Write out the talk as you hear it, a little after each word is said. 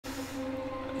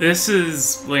This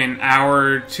is like an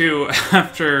hour or two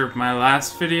after my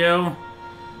last video.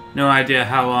 No idea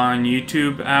how long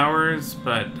YouTube hours,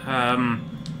 but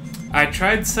I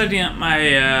tried setting up my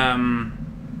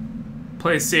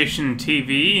PlayStation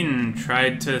TV and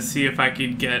tried to see if I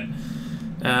could get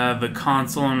the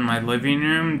console in my living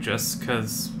room, just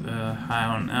because, I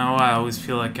don't know, I always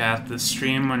feel like I have to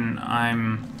stream when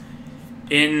I'm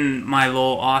in my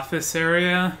little office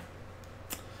area.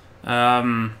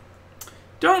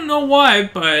 Don't know why,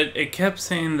 but it kept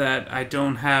saying that I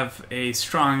don't have a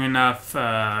strong enough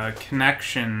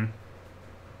connection.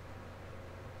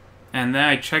 And then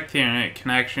I checked the internet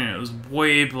connection, it was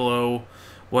way below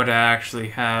what I actually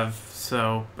have,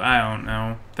 so I don't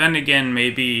know. Then again,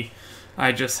 maybe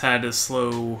I just had a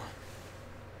slow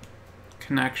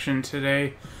connection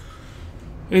today.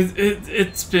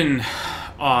 It's been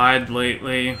odd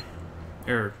lately,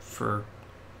 or for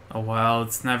a while.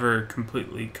 It's never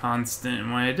completely constant,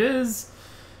 and when it is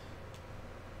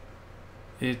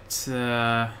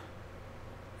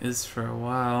for a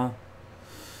while.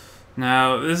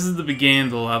 Now, this is the beginning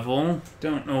of the level.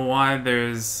 Don't know why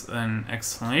there's an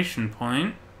exclamation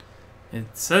point. It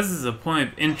says it's a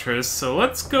point of interest, so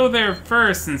let's go there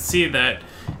first and see that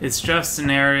it's just an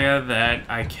area that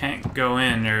I can't go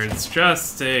in, or it's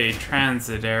just a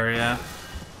transit area.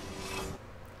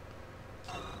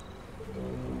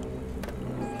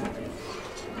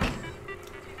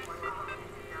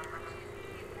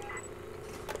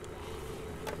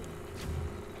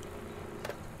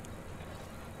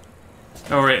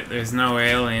 Oh right, there's no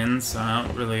aliens, so I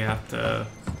don't really have to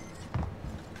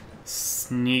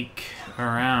sneak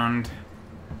around.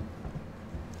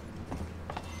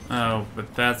 Oh,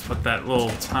 but that's what that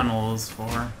little tunnel is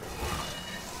for.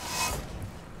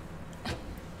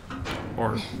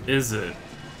 Or is it?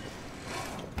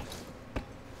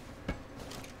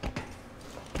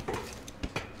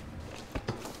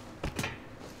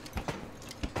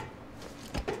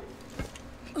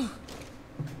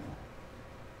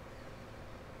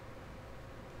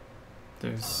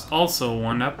 There's also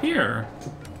one up here.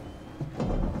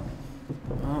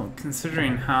 Well,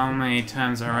 considering how many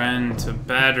times I ran into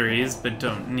batteries but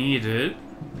don't need it.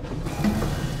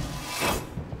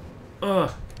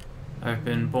 Ugh, I've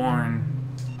been born.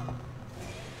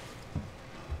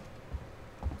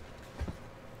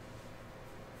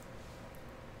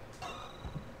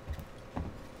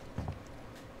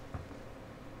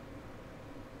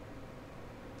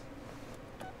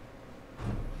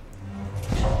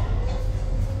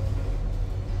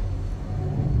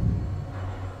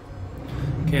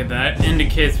 Okay, that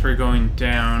indicates we're going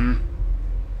down.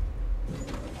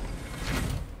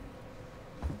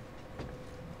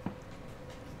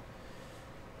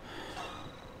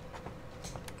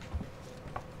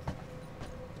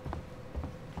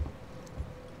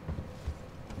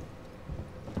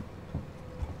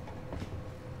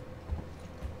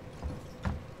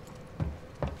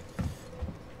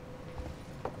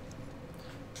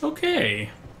 Okay.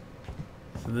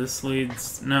 So this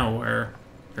leads nowhere.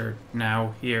 Or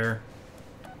now here.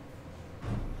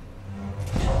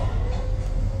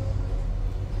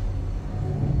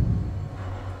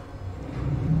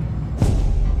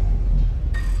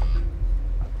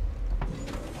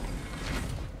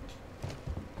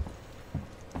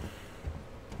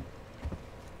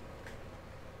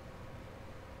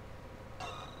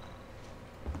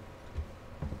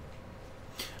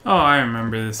 Oh, I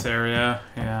remember this area.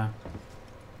 Yeah.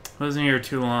 Wasn't here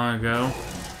too long ago.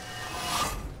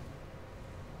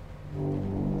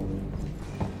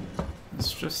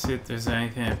 Let's just see if there's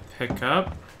anything to pick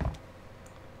up.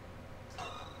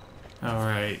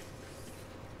 Alright.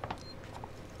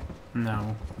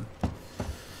 No.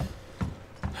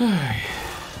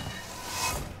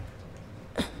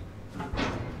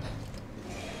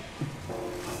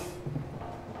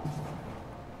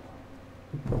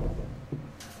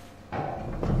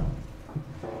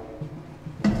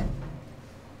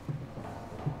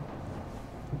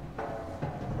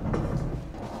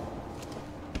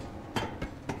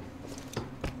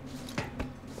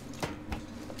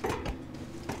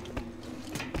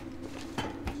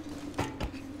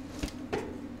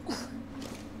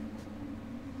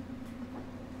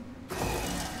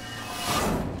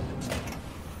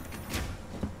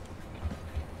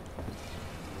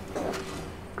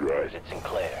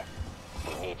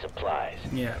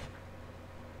 Yeah.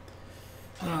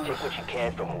 Take what you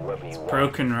can from whoever you want.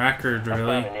 Broken record,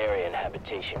 really. I found an area in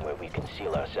habitation where we can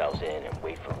seal ourselves in and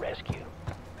wait for rescue.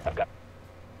 I've got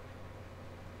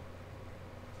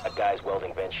guys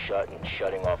welding vents shut and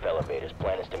shutting off elevators.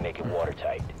 Plan is to make it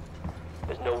watertight.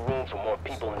 There's no room for more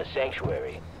people in the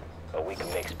sanctuary. Or we can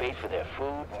make space for their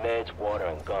food, meds, water,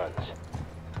 and guns.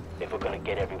 If we're gonna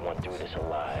get everyone through this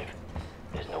alive,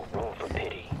 there's no room for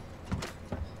pity.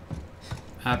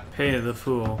 I pay the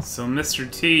fool. So, Mr.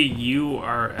 T, you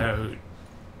are out.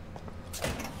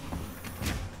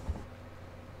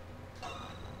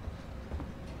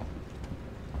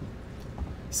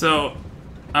 So,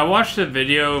 I watched a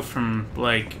video from,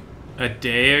 like, a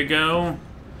day ago,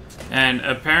 and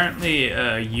apparently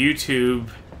YouTube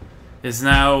is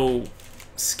now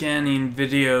scanning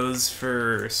videos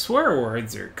for swear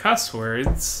words or cuss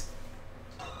words.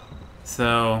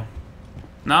 So,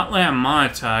 not let them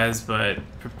monetize, but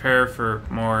prepare for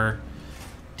more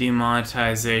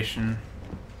demonetization.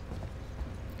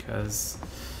 Because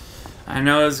I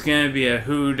know it's going to be a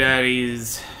Who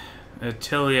Daddy's, a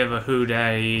tilly of a Who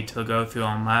Daddy to go through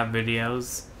all my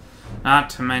videos.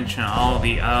 Not to mention all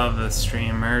the other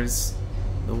streamers,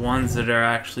 the ones that are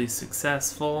actually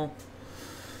successful.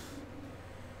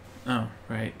 Oh,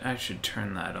 right, I should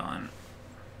turn that on.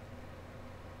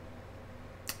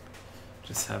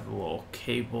 Just have a little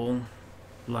cable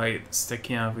light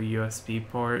sticking out of a USB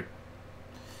port.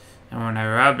 And when I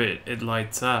rub it, it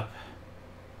lights up.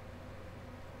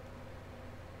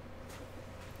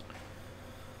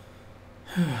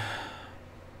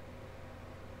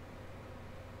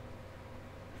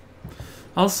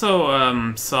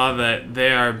 Also, saw that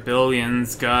They Are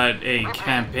Billions got a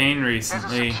campaign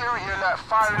recently. There's a security alert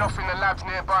firing off in the labs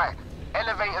nearby.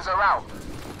 Elevators are out.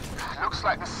 Looks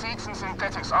like the seeds and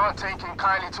synthetics aren't taking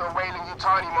kindly to a Wayland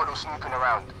Yutani model snooping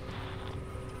around.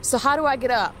 So how do I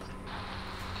get up?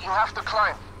 You have to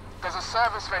climb. There's a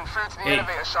service vent through to the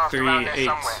elevator shaft around there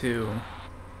somewhere. 8382.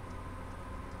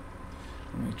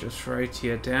 Let me just write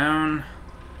you down.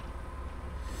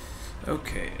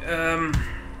 Okay, yeah,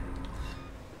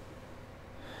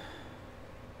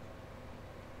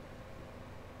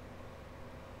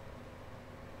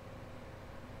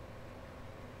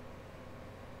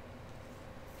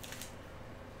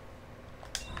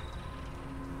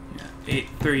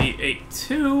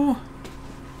 8382.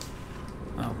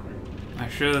 Oh, I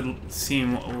should have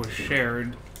seen what was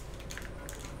shared.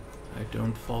 I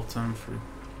don't fault him for.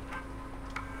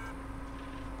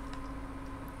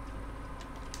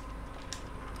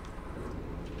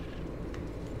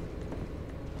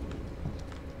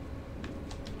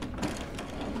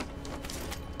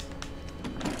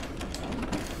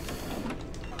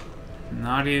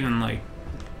 Not even like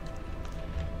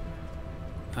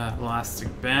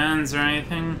elastic bands or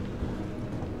anything.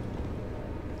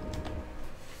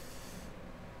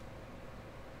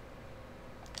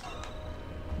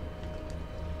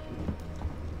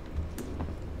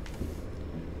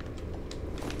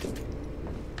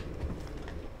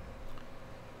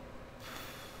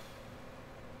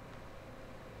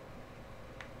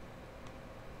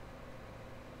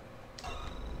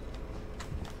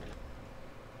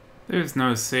 There's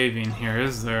no saving here,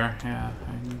 is there? Yeah,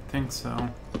 I didn't think so.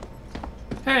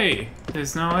 Hey,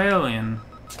 there's no alien,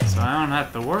 so I don't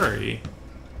have to worry.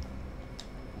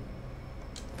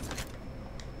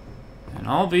 And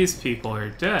all these people are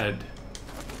dead.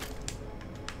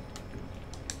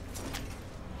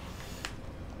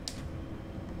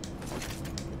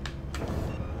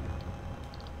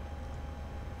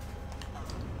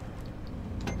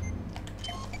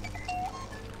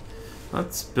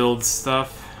 Let's build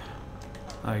stuff.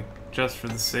 Like, just for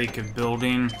the sake of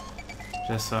building,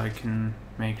 just so I can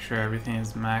make sure everything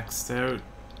is maxed out.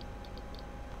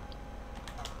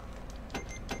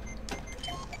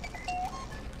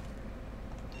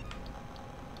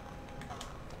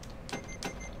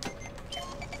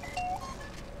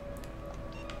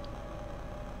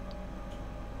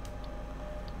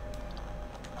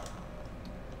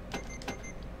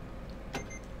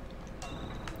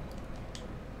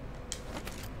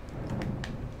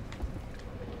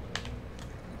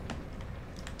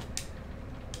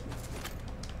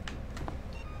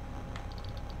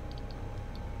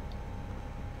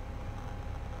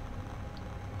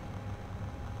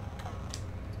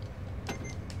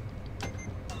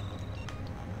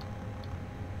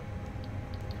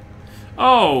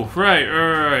 Oh,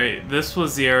 right. This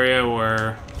was the area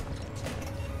where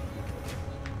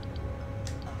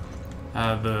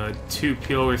the two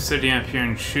people were sitting up here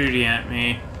and shooting at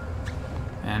me.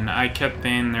 And I kept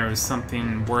thinking there was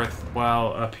something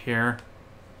worthwhile up here.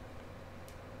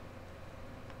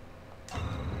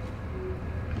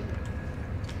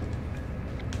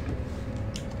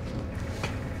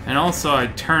 And also I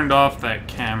turned off that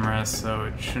camera, so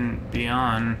it shouldn't be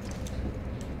on.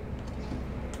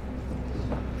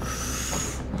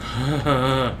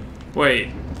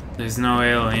 Wait, there's no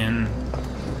alien.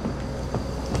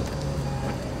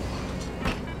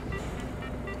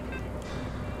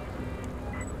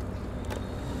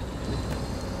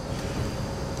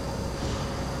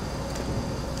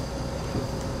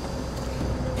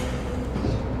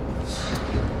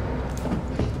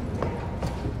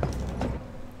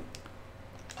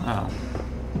 Oh.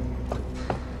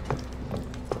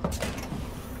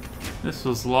 This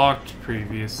was locked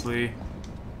previously.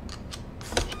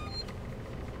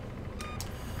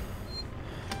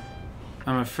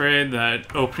 I'm afraid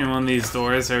that opening one of these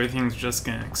doors, everything's just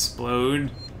gonna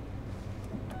explode.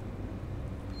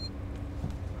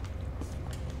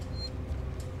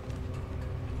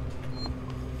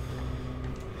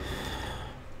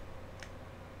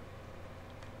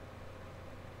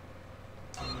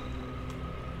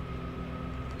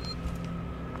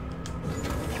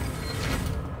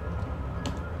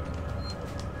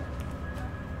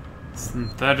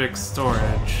 Synthetic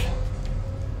storage.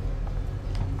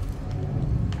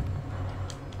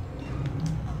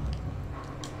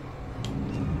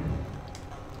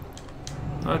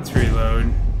 Let's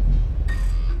reload.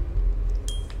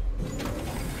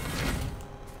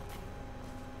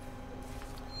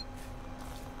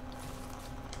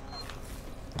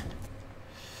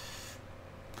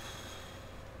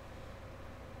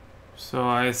 So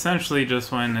I essentially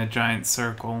just went in a giant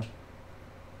circle.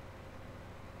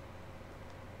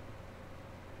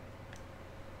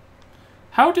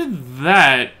 How did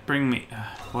that bring me...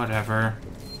 whatever.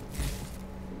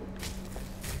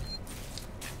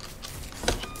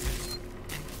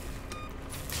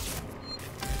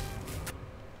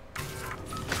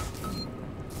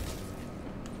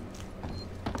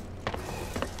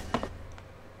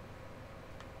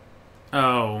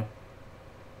 Oh.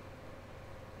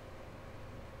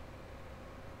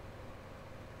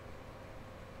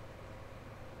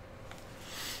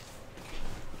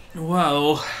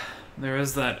 Well, there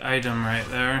is that item right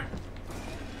there.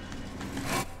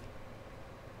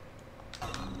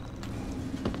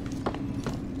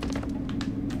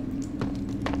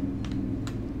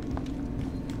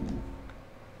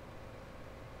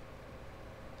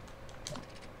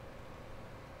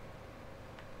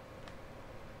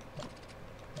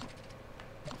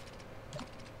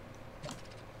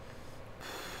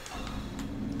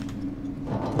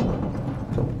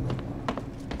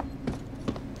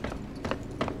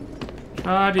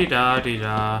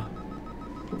 Da-dee-da-dee-da.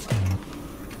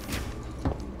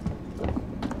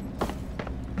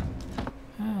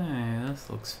 Hey, this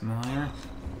looks familiar.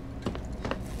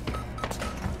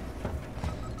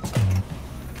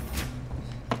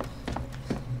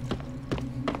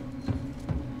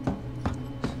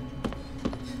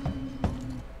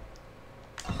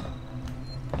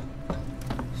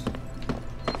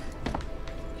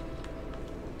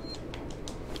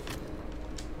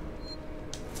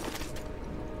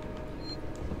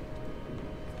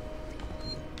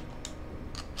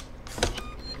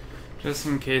 Just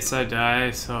in case I die,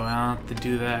 so I don't have to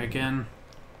do that again.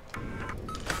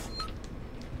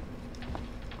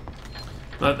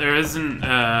 But there isn't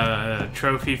a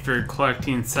trophy for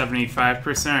collecting 75%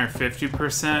 or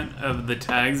 50% of the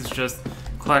tags, just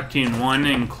collecting one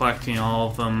and collecting all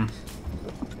of them.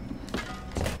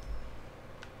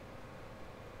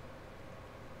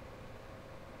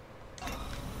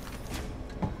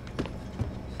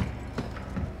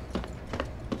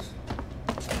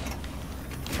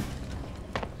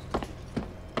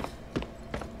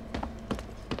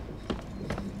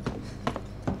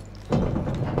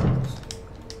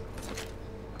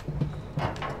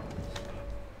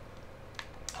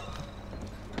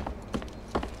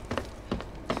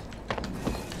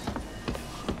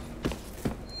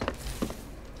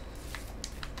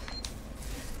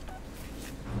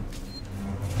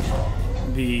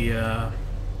 The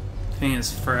thing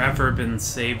has forever been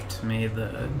saved to me,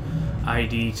 the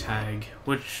ID tag,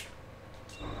 which,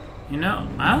 you know,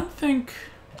 I don't think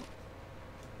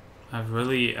I've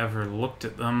really ever looked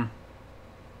at them.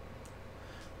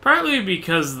 Partly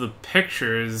because the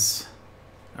pictures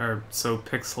are so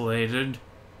pixelated.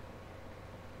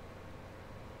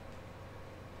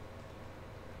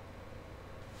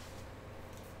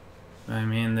 I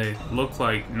mean, they look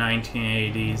like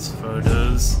 1980s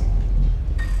photos.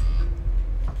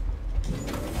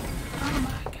 Oh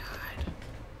my god.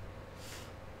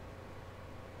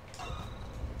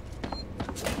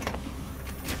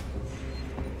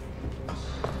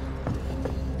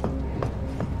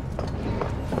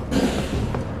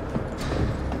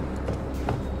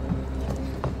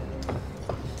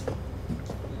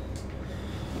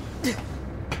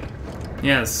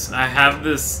 Yes, I have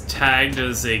this tagged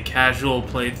as a casual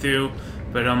playthrough,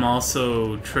 but I'm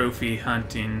also trophy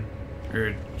hunting,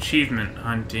 or achievement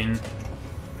hunting.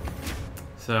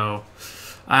 So,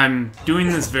 I'm doing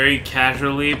this very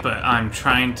casually, but I'm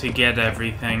trying to get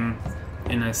everything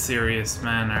in a serious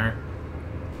manner.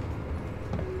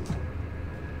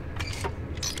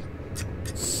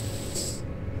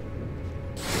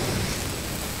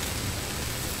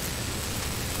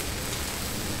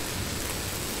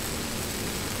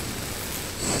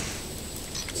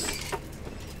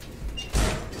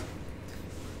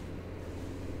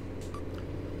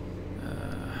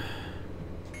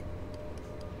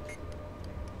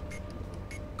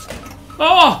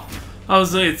 Oh! I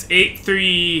was like, it's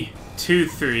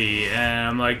 8323, and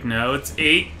I'm like, no, it's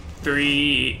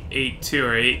 8382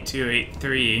 or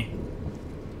 8283.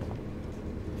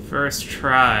 First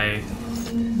try.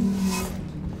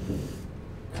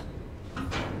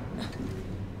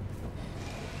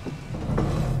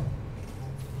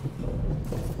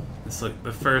 It's like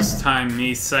the first time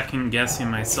me second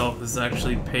guessing myself has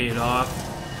actually paid off.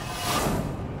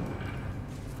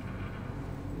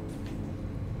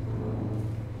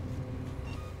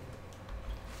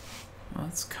 Well,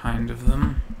 that's kind of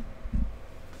them.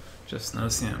 Just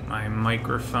noticing that my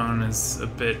microphone is a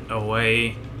bit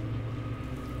away.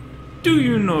 Do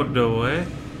you know the way?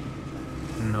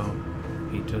 No,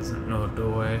 he doesn't know the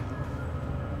way.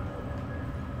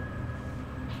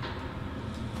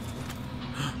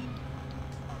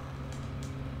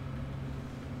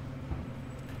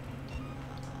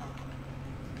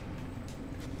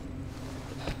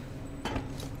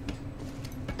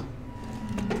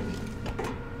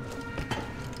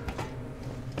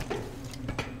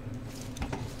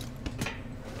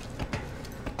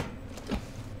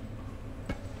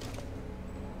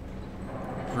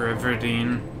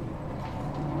 Riverdine.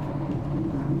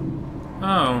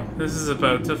 Oh, this is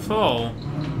about to fall.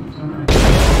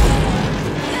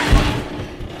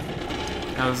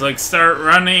 I was like, start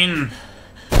running!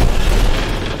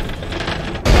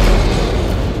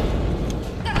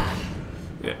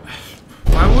 Yeah.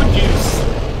 Why would you...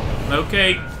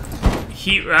 Okay,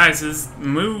 heat rises,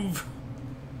 move!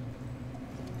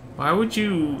 Why would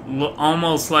you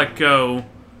almost let go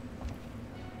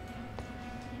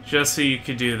just so you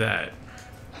could do that?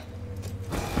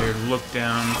 Here, look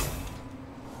down.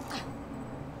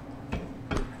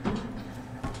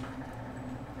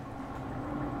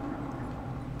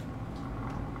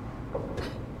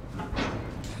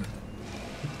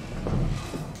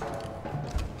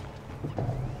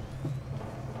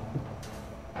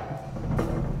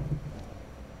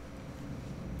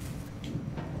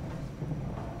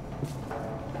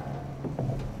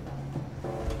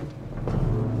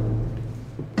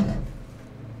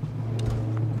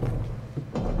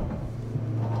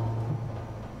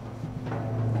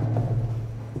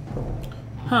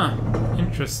 Huh,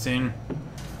 interesting.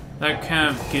 That kind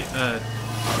of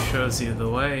shows you the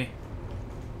way.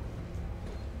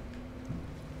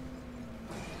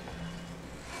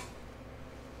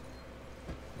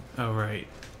 Oh, right.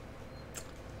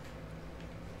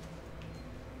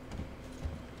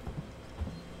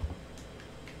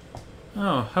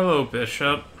 Oh, hello,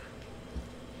 Bishop.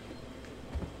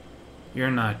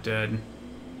 You're not dead.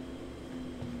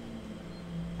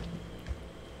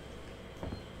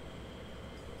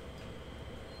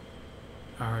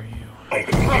 Are you?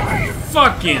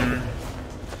 Fucking!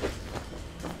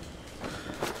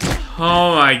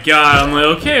 Oh my god, I'm like,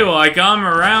 okay, well I got him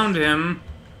around him.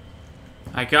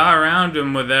 I got around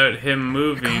him without him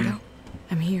moving. Ricardo,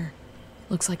 I'm here.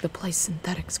 Looks like the place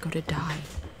synthetics go to die.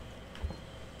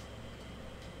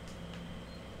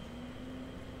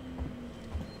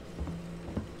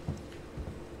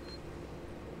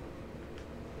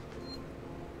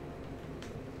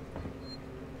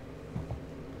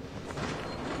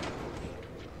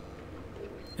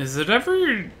 Is it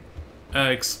ever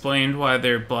explained why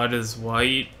their blood is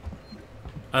white,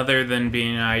 other than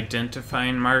being an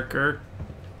identifying marker?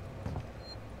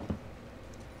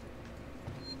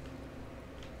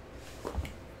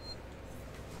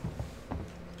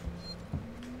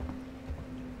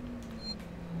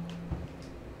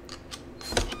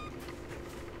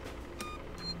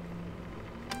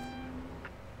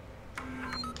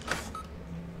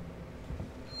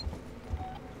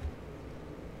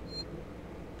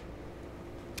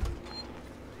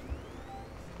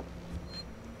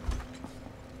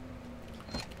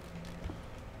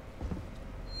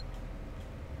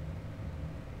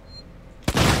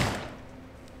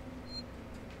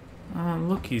 Oh,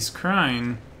 look, he's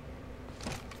crying.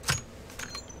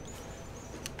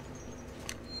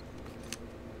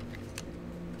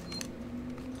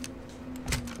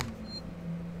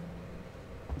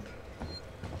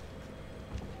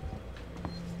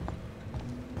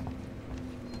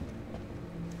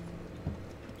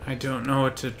 I don't know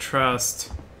what to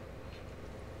trust.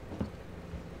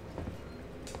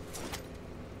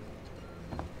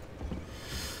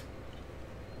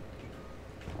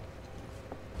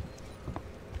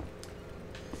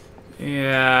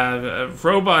 Yeah,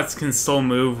 robots can still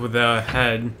move without a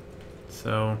head,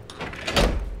 so...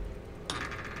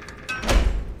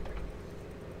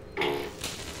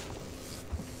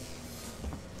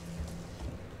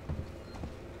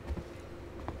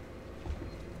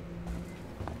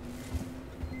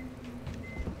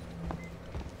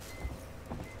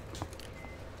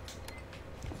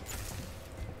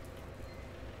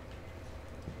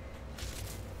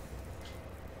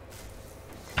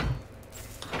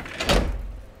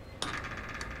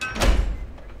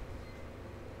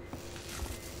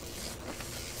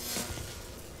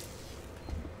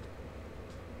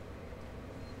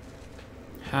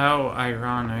 How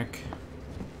ironic.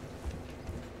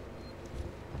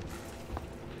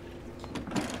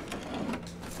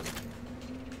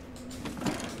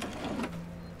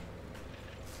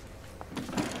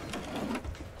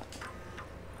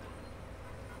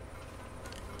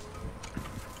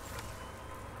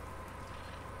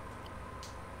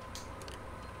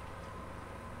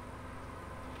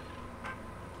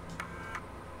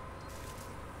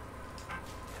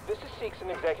 This is Seeks and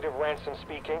Executive Ransom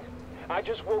speaking. I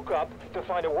just woke up to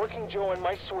find a working Joe in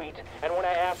my suite, and when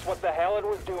I asked what the hell it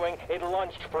was doing, it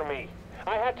lunched for me.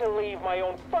 I had to leave my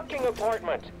own fucking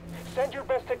apartment. Send your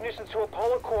best technicians to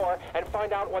Apollo Core and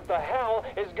find out what the hell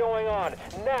is going on.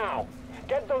 Now!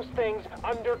 Get those things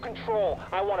under control.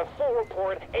 I want a full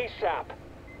report ASAP.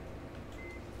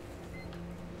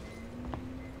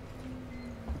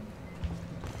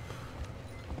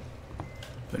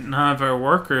 But none of our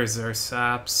workers are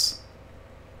saps.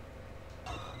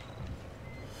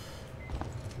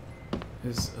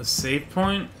 Is a save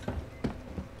point?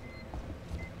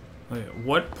 Wait,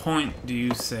 what point do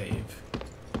you save?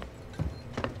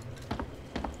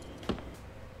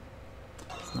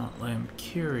 It's not Lamb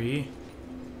Curie.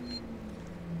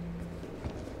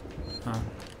 Huh.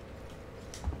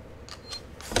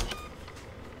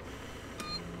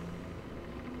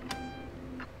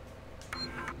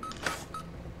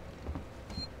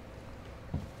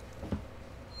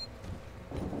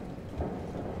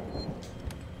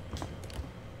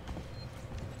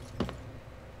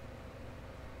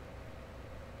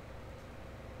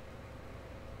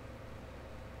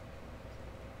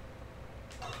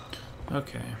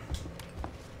 Okay.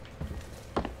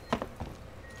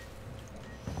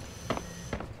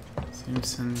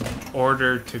 Seems in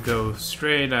order to go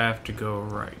straight, I have to go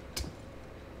right.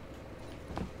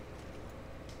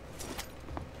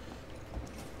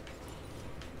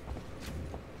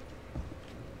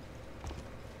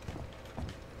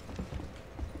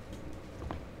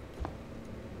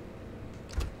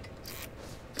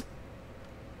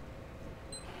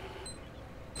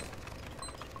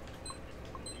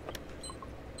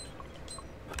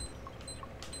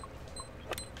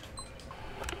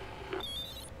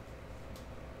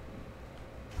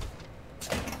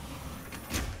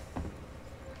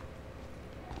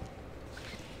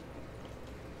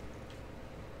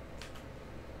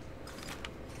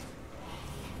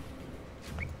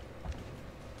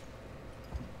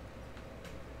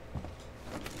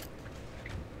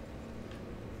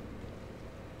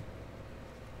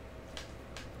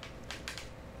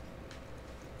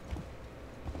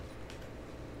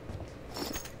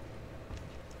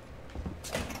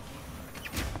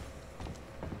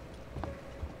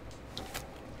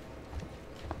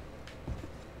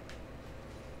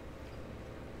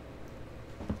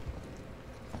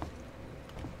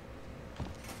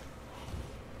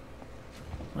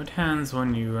 What happens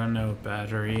when you run out of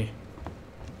battery?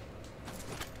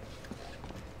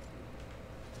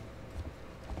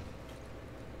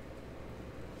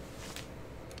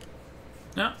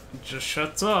 No, it just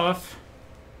shuts off.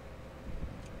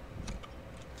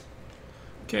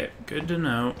 Okay, good to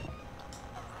know.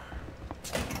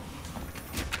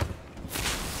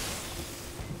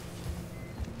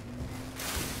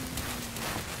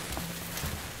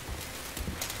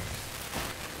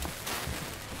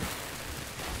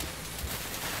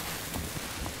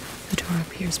 The door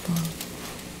up here is blown.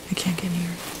 I can't get near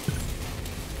it.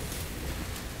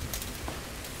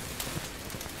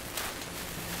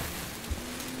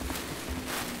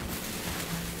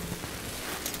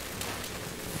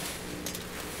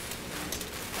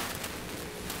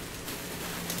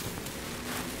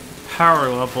 Power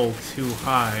level too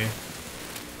high.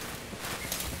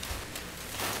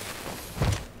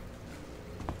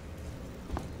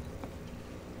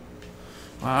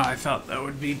 Wow, I thought that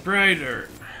would be brighter.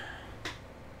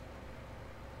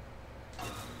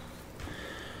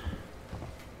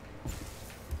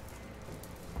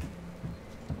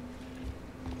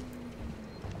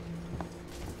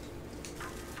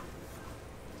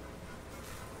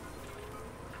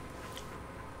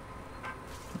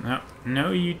 No,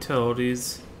 no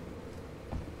utilities.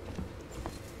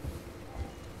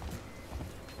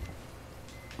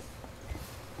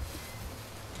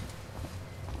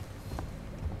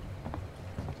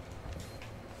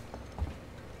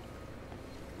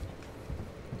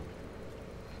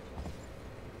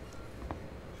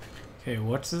 Okay,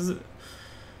 what is it?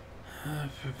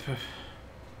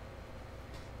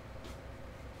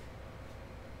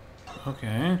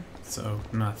 Okay, so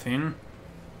nothing.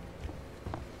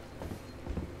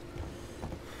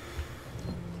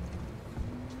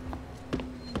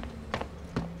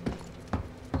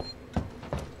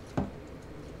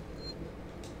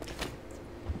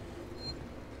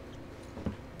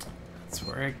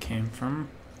 where it came from.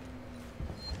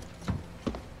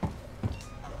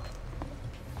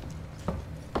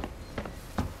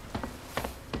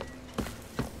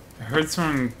 I heard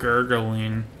someone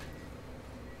gurgling.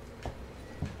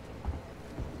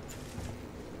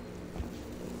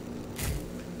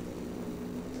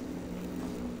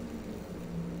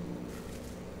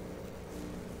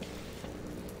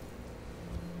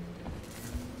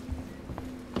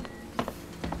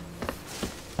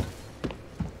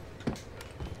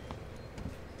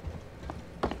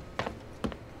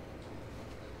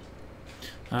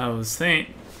 I was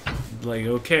thinking, like,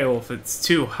 okay, well, if it's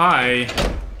too high,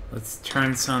 let's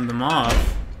turn some of them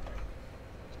off.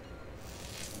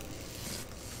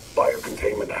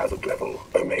 Biocontainment hazard level,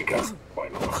 Omega. Why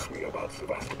not ask me about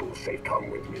Sevastopol's safe? Come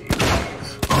with me,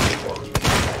 please.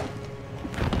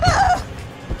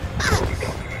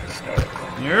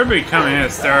 You're becoming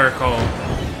hysterical.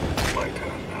 My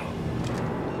turn now.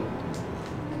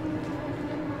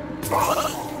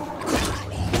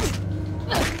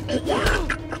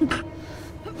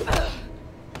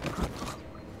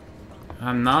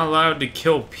 I'm not allowed to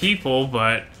kill people,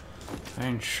 but I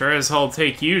can sure as hell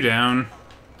take you down.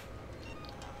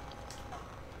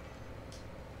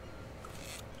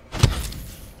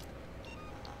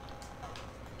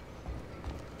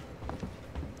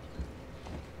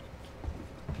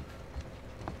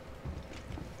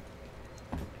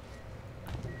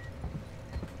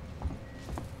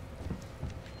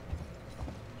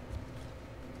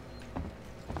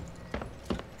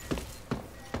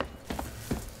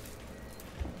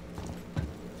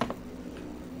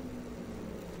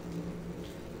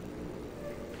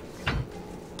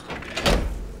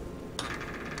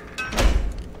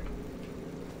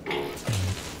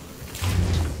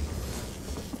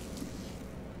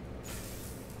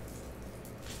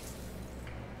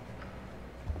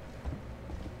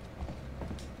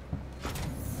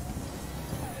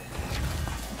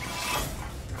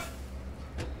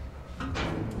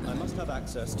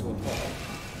 Access to Apollo.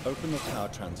 Open the power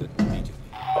transit immediately.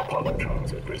 Apollo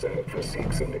transit reserved for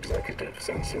Sikhs and executives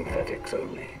and synthetics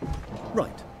only.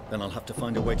 Right. Then I'll have to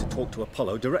find a way to talk to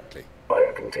Apollo directly.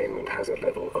 Biocontainment hazard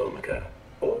level Omega.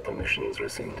 All permissions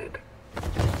rescinded.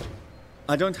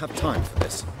 I don't have time for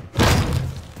this.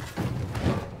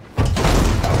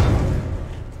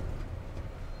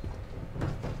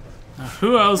 Now,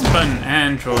 who else but an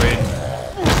android?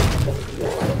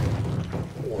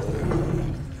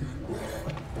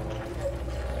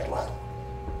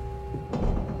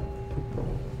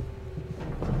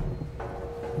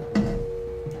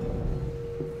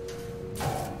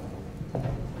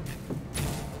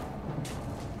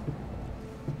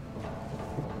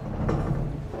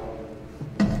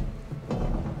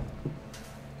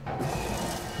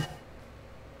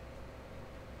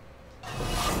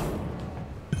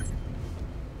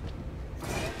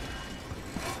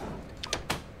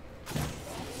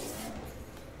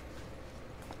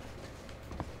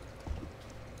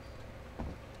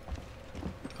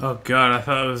 Oh god, I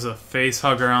thought it was a face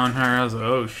hugger on her. I was like,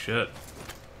 oh shit.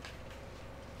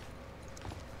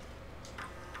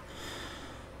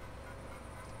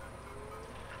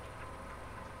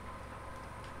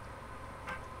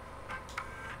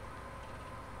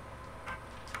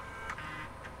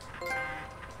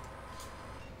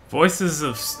 Voices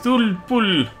of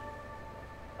Stulpul.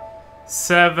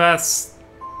 Sevastopol.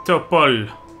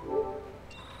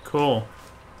 Cool.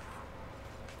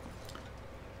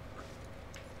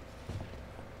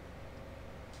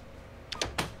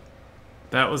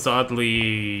 That was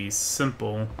oddly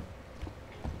simple.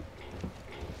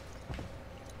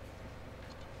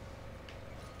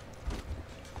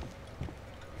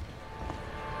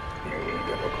 You need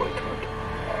an appointment.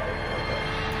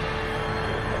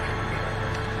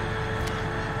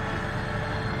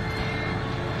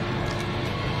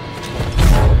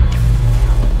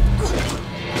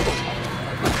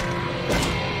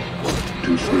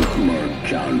 To seek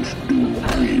merchants do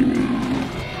dream.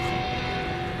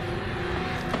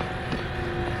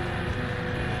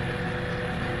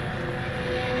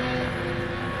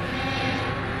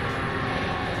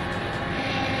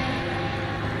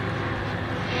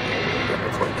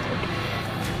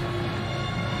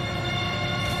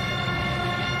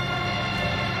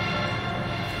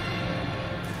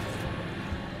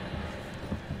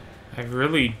 I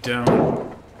really don't.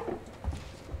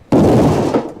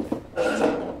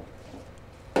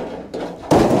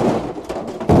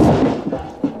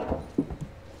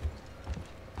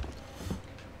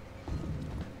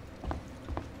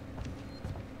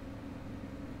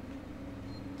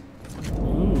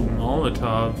 Ooh,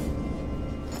 Molotov.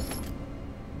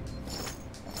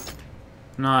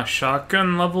 Nah,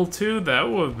 shotgun level 2? That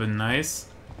would have been nice.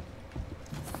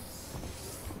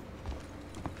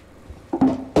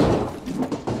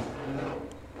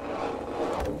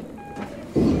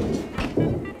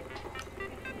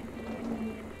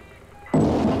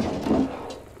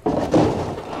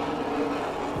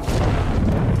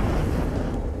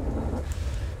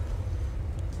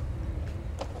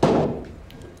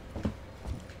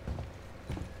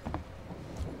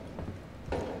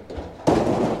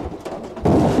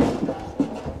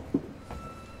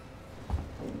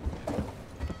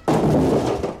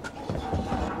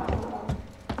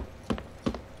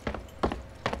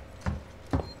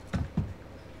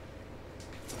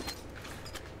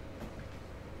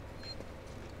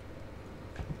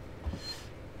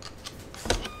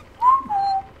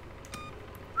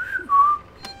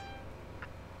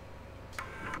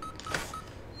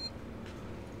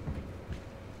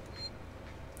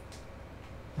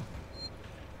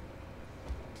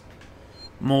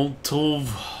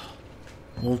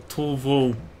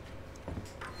 Moltovo.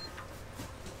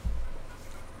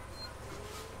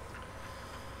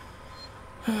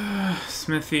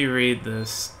 Smithy, read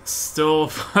this. Still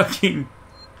fucking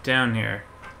down here.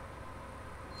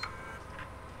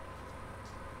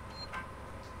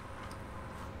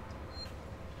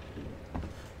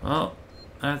 Well,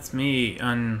 that's me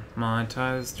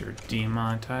unmonetized or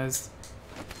demonetized.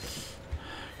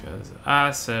 Because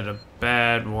I said a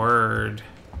bad word.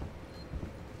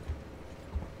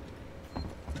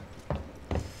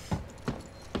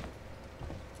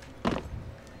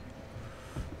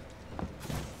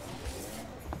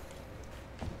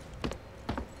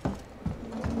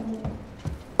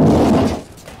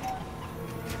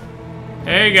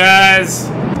 Hey guys!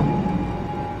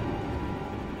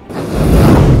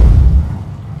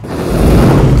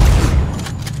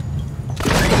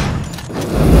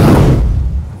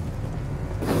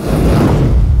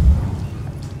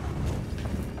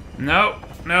 Nope,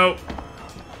 nope.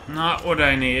 Not what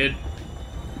I needed.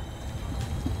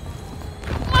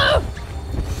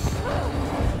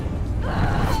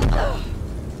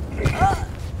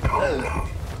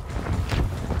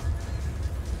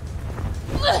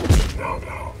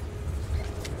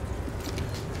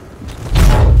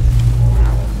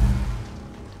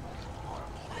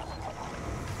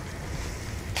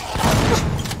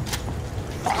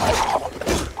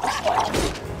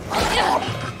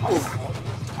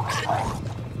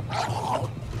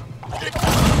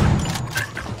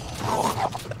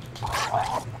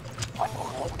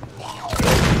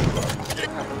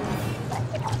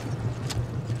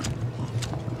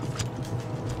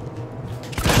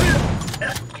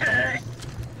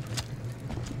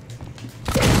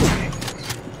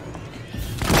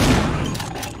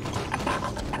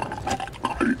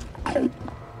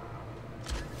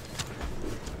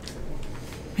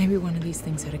 Maybe one of these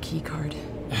things had a key card.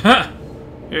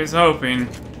 Here's hoping.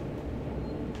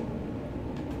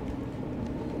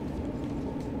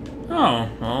 Oh,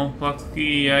 well,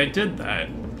 luckily I did that.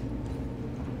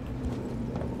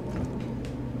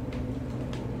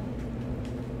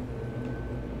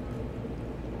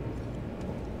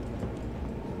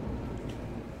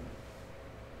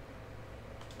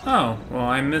 Oh, well,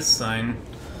 I missed sign.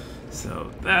 So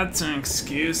that's an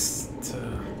excuse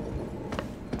to...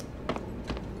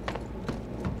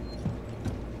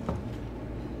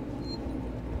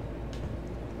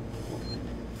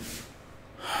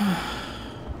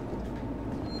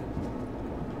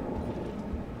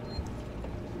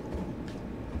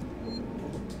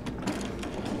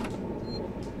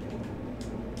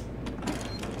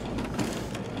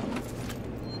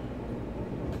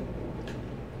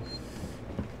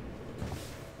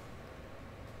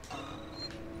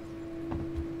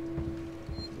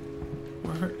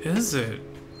 Where is it?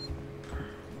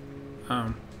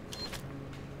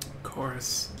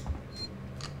 Chorus.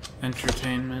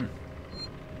 Entertainment.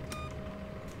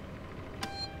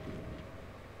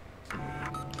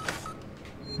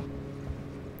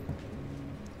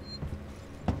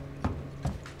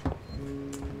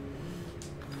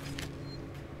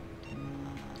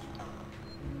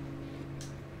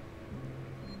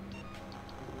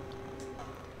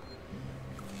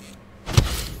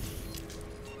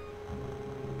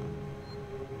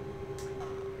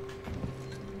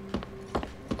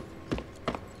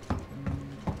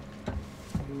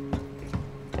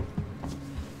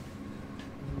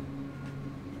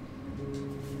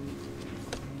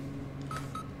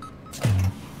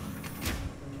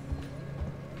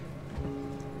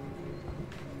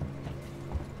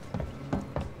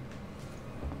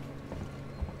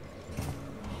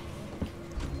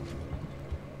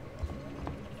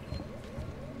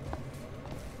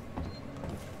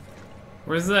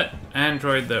 Where's that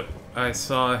android that I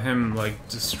saw him, like,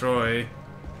 destroy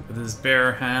with his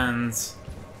bare hands?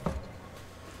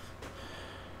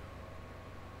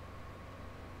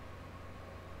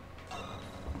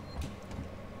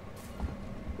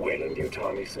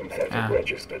 Wayland-Yutani synthetic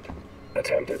registered.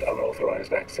 Attempted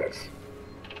unauthorized access.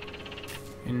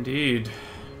 Indeed.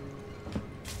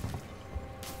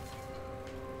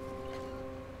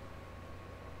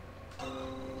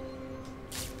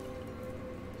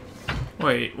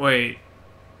 Wait.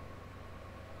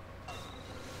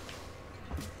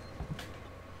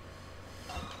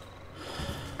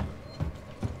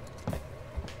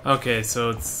 Okay, so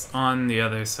it's on the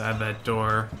other side of that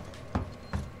door.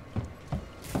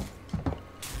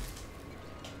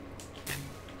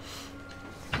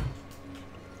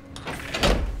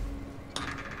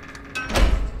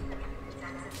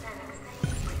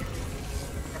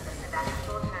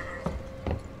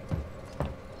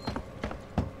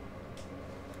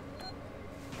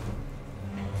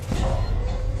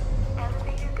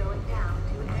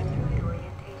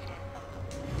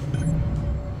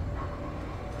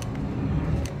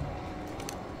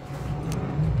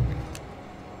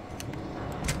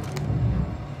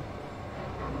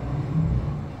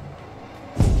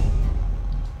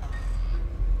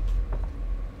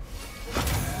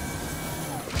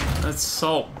 Let's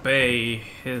Salt Bay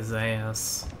his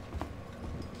ass.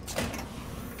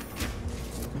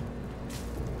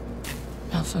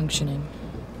 Malfunctioning.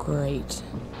 Great.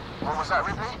 What was that,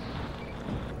 Ripley?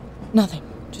 Nothing.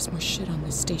 Just more shit on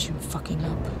this station fucking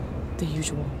up. The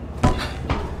usual.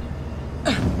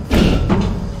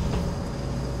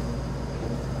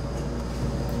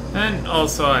 And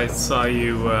also I saw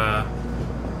you,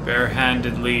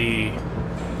 barehandedly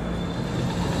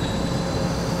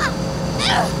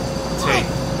take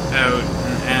out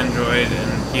an android,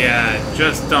 and yeah, it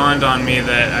just dawned on me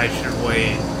that I should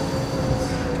wait.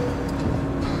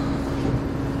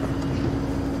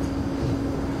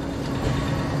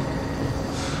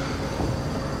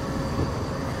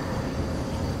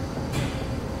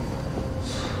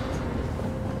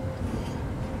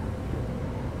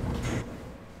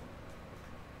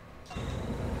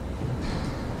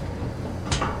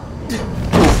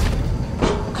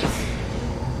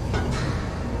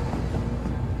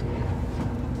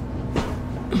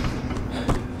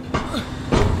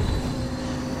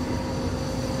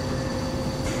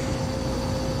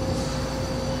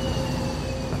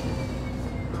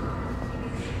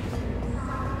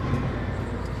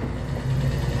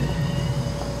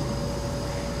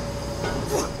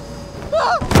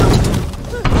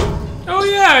 Oh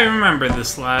yeah, I remember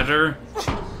this ladder.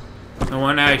 The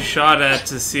one I shot at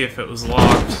to see if it was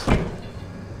locked.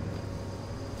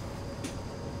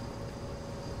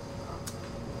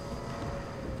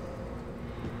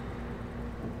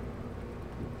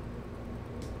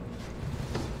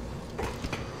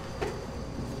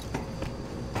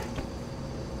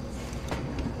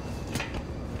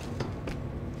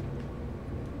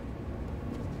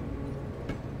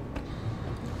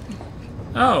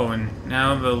 Oh, and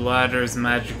now the ladder's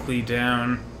magically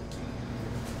down.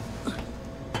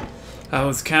 I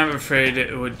was kind of afraid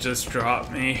it would just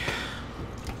drop me.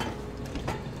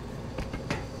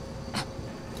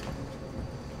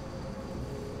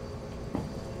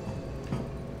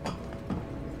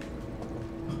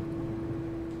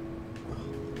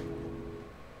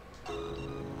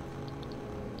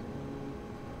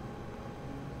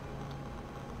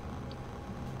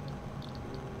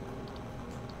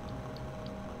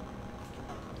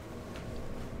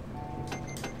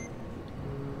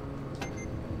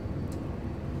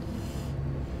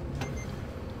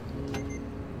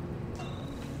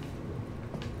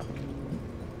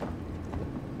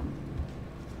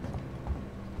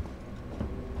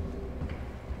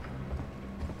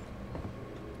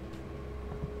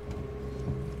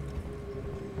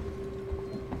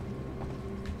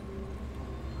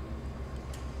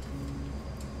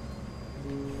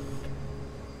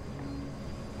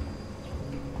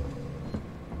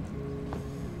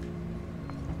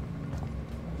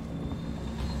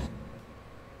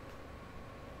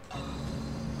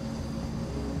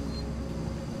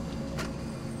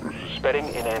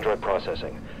 Embedding in Android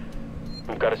processing.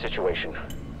 We've got a situation.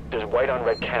 There's white on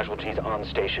red casualties on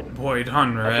station. Void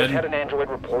on I just had red. an Android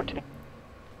report to the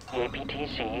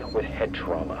APTC with head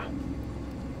trauma.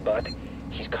 But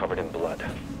he's covered in blood.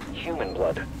 Human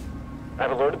blood.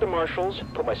 I've alerted the marshals,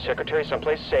 put my secretary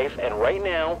someplace safe, and right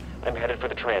now, I'm headed for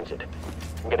the transit.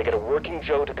 I'm gonna get a working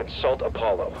Joe to consult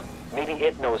Apollo. Maybe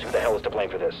it knows who the hell is to blame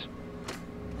for this.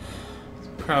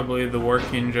 Probably the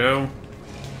working Joe.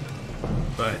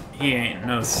 But he ain't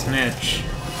no snitch.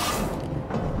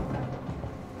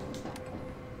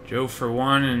 Joe for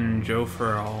one and Joe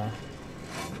for all.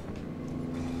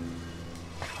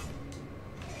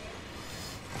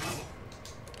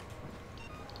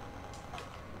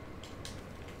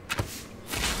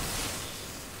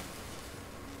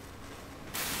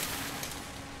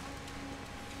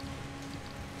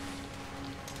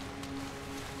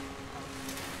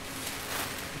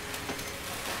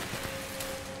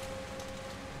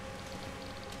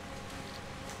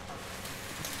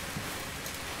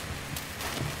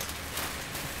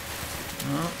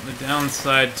 Well, the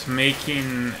downside to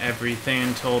making everything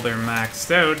until they're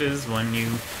maxed out is when you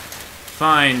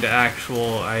find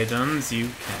actual items, you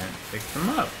can't pick them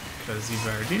up because you've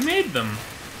already made them.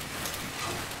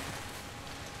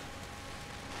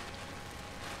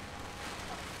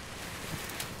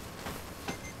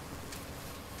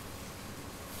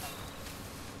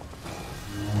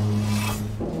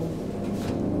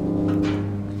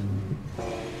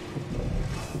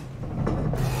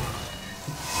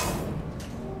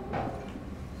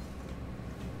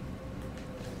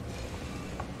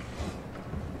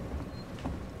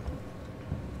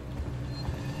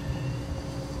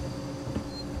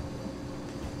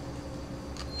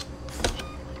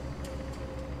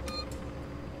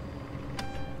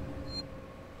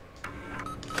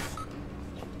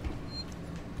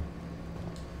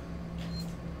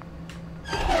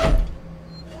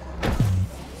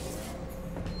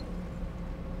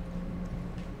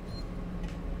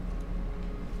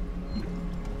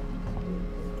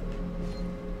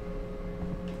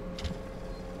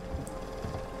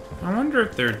 I wonder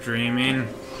if they're dreaming,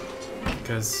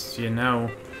 because, you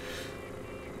know,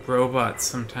 robots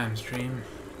sometimes dream.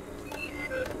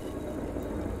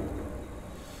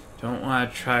 Don't want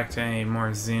to attract any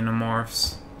more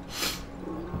xenomorphs.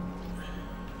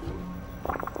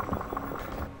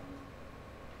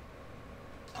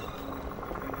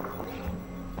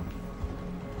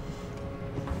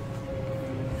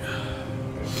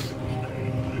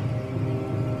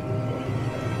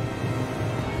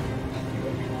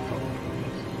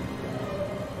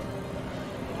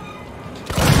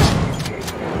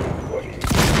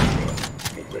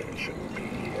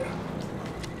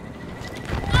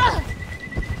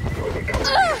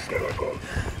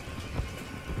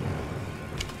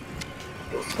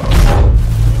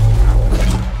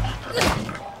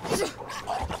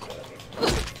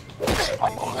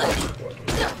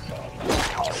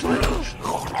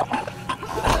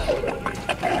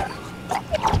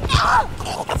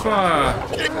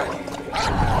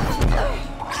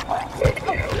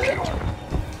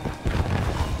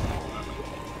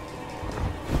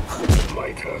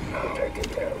 My turn now.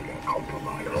 Protected area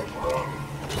compromised.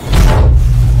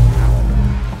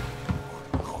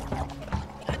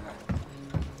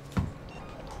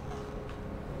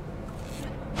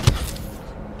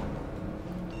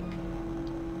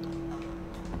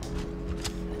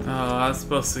 Oh, I was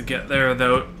supposed to get there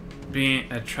without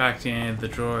attracting any of the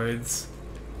droids.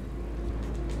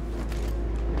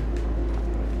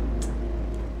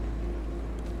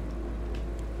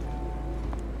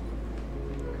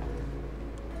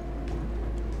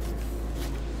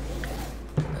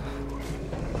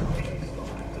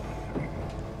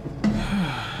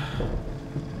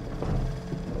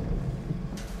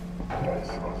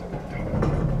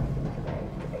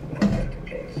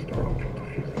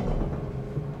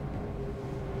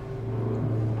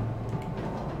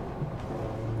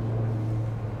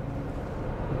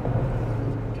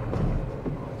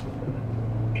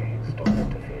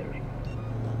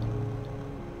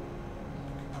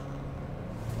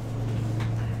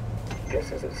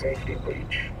 This is a safety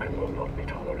breach and will not be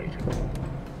tolerated.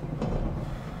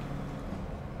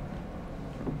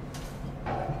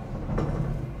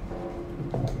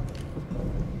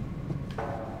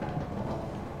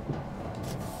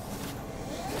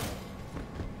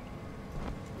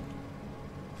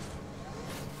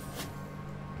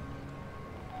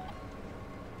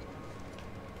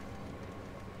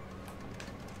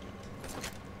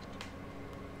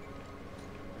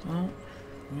 Well,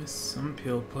 I guess some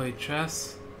people play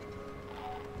chess.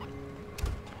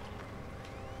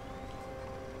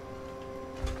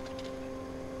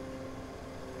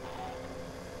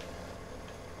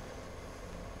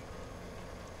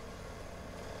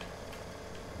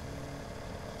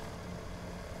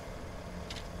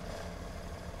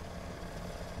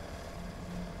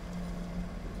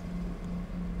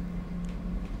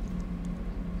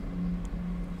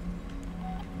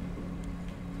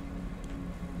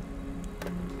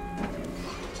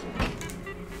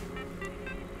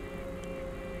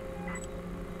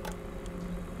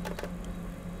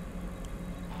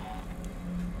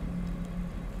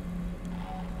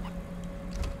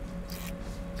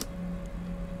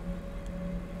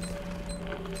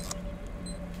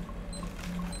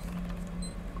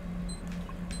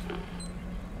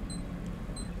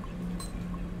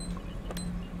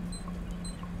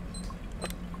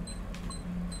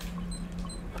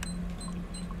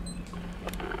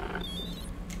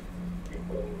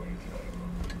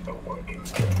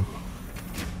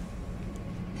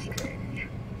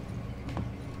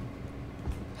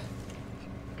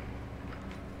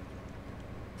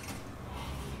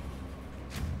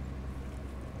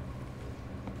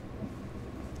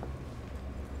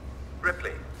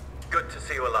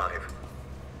 you alive.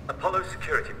 Apollo's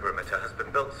security perimeter has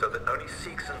been built so that only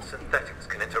Seeks and synthetics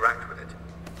can interact with it.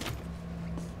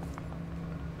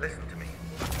 Listen to me.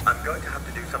 I'm going to have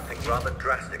to do something rather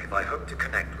drastic if I hope to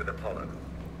connect with Apollo.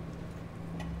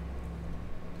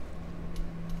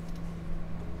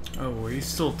 Oh, were you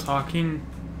still talking?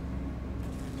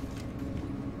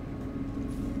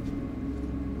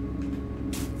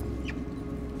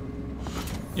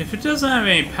 If it doesn't have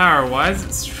any power, why is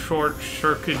it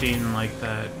short-circuiting like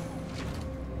that?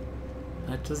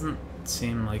 That doesn't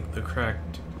seem like the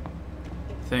correct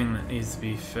thing that needs to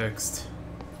be fixed.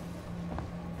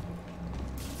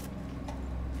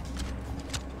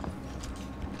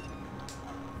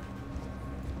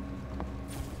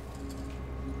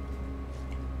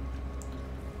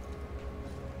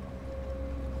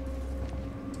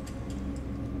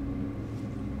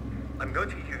 I'm going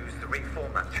to use the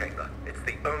reformat chamber. It's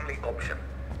the only option.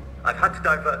 I've had to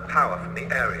divert power from the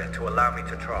area to allow me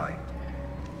to try.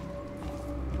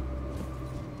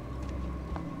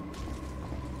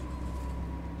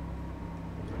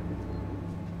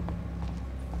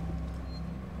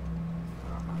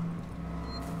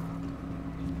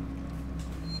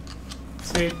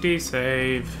 Safety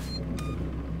save.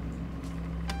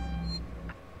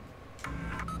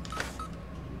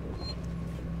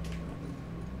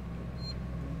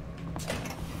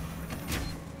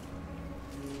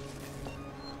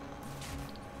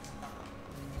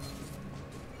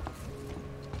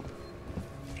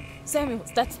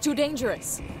 Samuels, that's too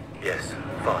dangerous. Yes,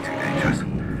 far too dangerous.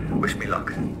 Wish me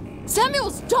luck.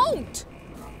 Samuels, don't!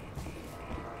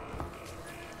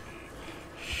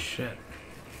 Shit.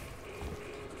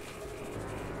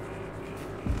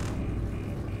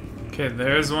 Okay,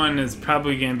 there's one. It's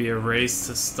probably gonna be a race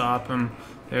to stop him.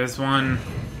 There's one.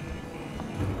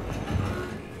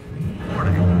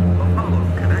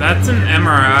 That's an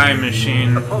MRI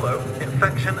machine. Apollo,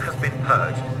 infection has been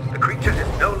purged. The creature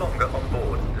is no longer on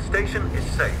board. The station is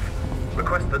safe.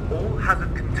 Request that all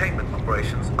hazard containment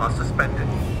operations are suspended.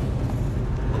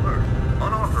 Alert.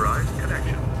 Unauthorized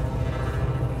connection.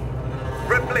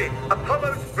 Ripley,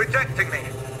 Apollo's rejecting me.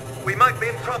 We might be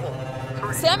in trouble.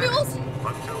 Samuels?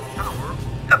 Until tower.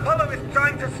 Apollo is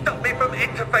trying to stop me from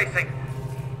interfacing.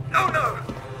 Oh no!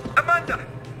 Amanda!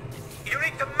 You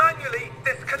need to manually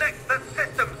disconnect the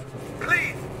systems.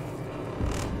 Please!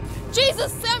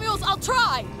 Jesus, Samuels, I'll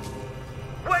try!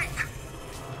 Wait!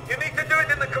 You need to do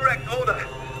it in the correct order,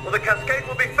 or the cascade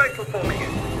will be fatal for me.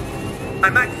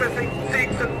 I'm accessing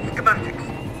Seeks and schematics.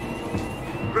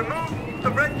 Remove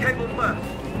the red cable first.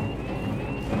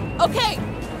 Okay,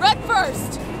 red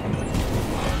first!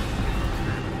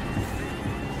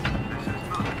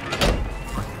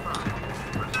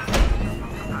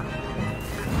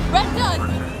 Red done!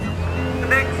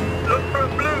 Next, look for a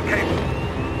blue cable.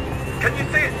 Can you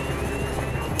see it?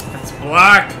 That's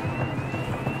black.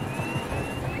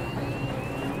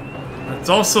 That's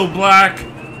also black.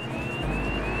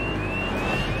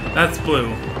 That's blue.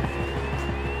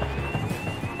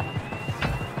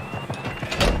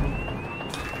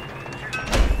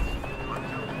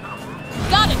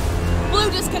 Got it!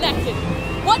 Blue disconnected.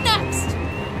 What next?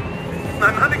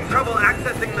 I'm having trouble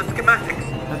accessing the schematics.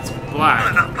 That's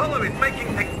black. Apollo is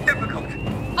making things difficult.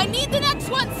 I need the next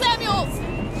one, Samuels!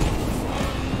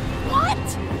 What?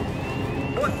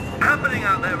 What's happening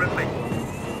out there, Ripley?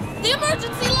 The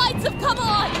emergency lights have come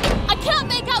on! I can't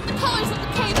make out the colors of the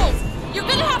cables! You're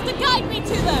gonna have to guide me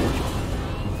to them!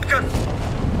 Just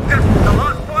the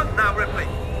last one now, Ripley.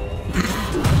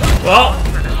 Well,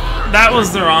 that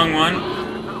was the wrong one.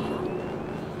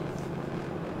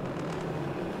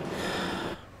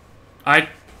 I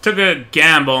took a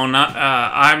gamble.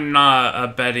 I'm not a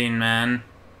betting man.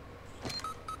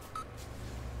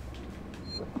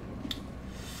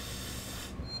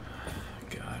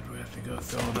 God, we have to go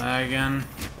through all that again.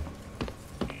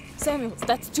 Samuels,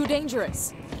 that's too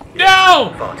dangerous.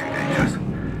 No! Far too dangerous.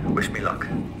 Wish me luck.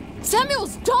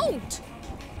 Samuels, don't!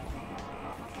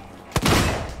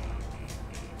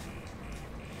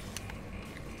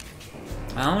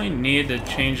 I only need to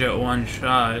change it one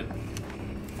shot.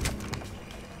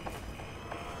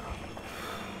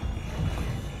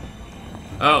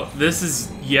 Oh, this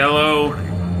is yellow.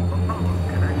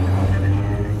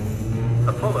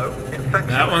 Apollo, infection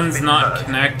That one's has been not purged.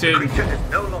 connected. The creature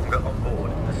is no longer on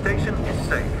board. The station is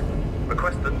safe.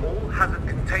 Request that all hazard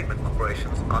containment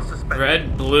operations are suspended.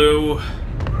 Red, blue.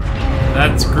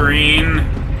 That's green.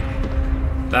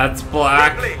 That's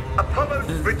black. Ripley, Apollo's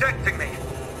rejecting me.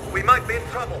 We might be in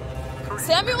trouble.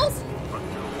 Samuels?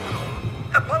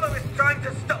 Apollo is trying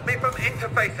to stop me from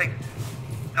interfacing.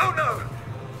 Oh no!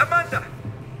 Amanda!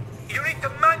 You need to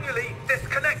manually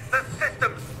disconnect the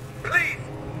systems. Please!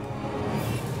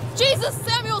 Jesus,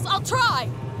 Samuels, I'll try!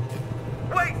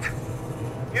 Wait!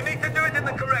 You need to do it in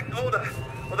the correct order,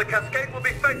 or the cascade will be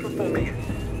fatal for me.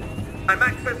 I'm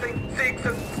accessing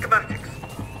Seegson schematics.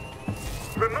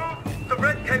 Remove the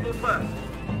red cable first.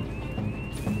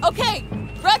 Okay,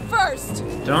 red first!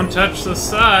 Don't touch the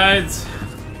sides.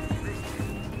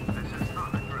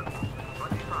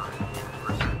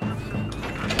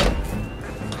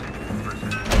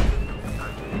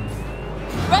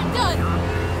 Red done!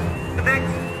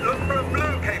 Next, look for a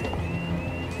blue cable.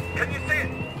 Can you see it?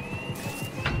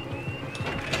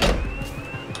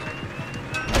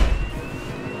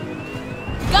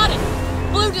 Got it!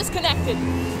 Blue disconnected.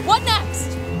 What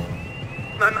next?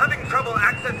 I'm having trouble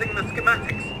accessing the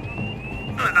schematics.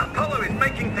 Apollo is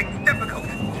making things difficult.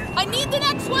 I need the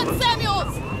next one,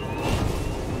 Samuels!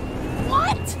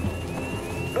 What?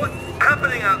 What's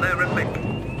happening out there, Ripley?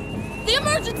 The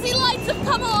emergency lights have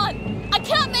come on! I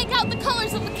can't make out the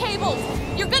colors of the cables!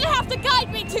 You're gonna have to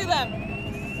guide me to them!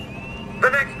 The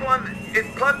next one is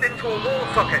plugged into a wall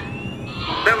socket.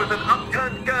 There was an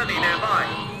upturned gurney nearby.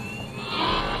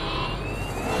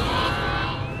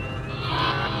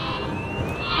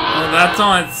 Well, that's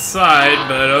on its side,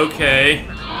 but okay.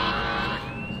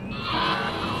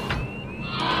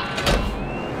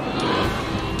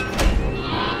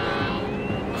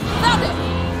 Found it!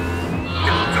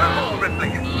 Just two more,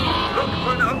 Ripley. Look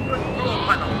for an open floor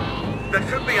panel. There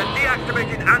should be a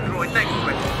deactivated android next to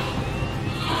it.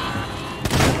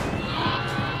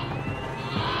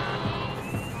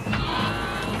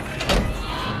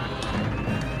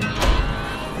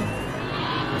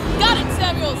 Got it,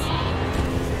 Samuels!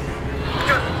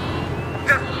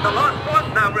 Just the last one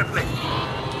now, Ripley.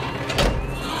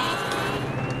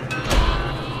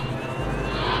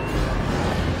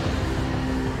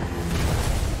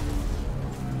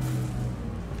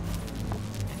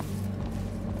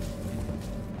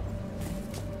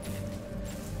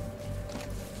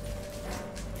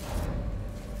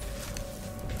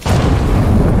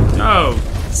 Oh,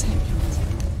 Samuels,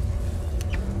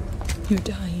 you're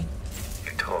dying.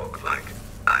 You talk like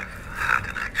I've had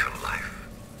an actual life.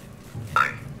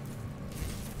 I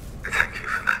thank you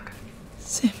for that.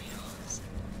 Samuels.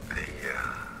 The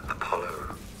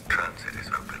Apollo transit is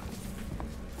open.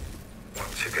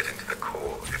 Once you get into the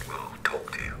core, it will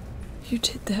talk to you. You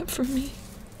did that for me?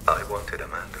 I wanted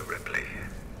Amanda Ripley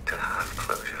to have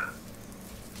closure.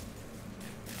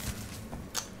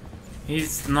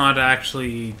 he's not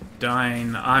actually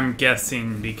dying, I'm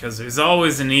guessing, because there's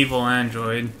always an evil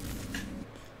android.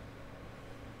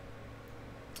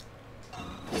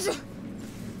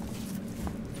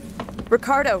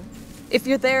 Ricardo, if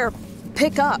you're there,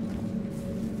 pick up.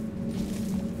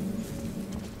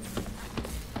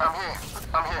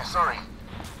 I'm here, sorry.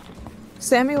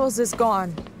 Samuels is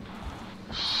gone.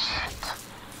 Shit.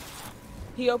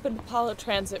 He opened Apollo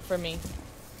Transit for me.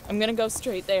 I'm gonna go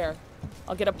straight there.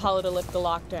 I'll get Apollo to lift the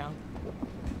lockdown.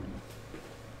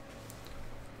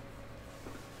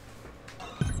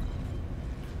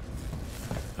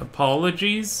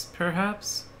 Apologies,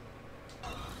 perhaps?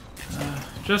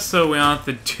 Just so we don't have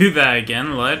to do that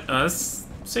again, let us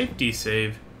safety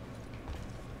save.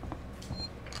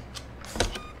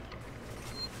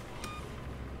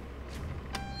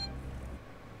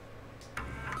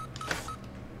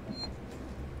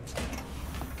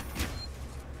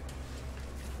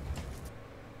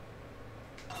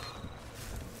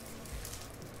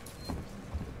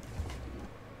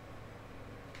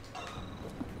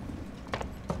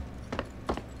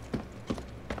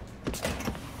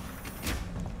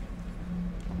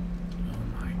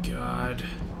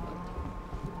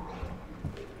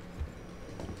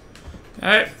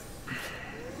 Alright.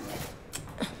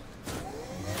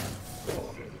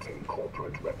 All visiting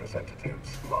corporate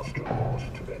representatives must report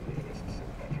to their nearest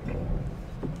synthetic.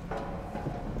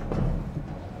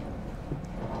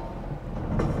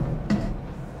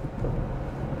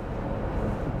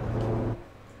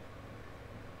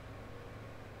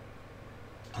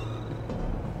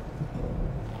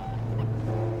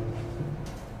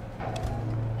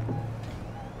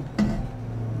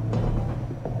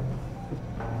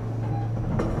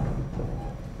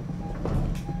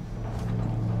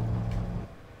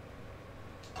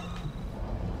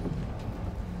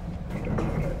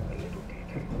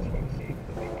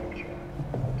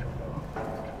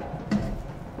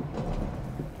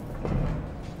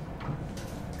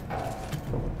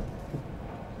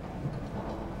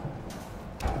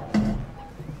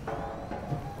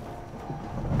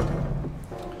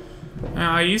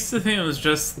 I used to think it was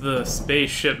just the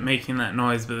spaceship making that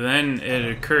noise, but then it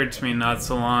occurred to me not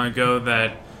so long ago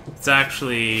that it's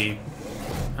actually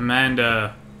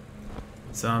Amanda,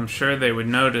 so I'm sure they would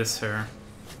notice her.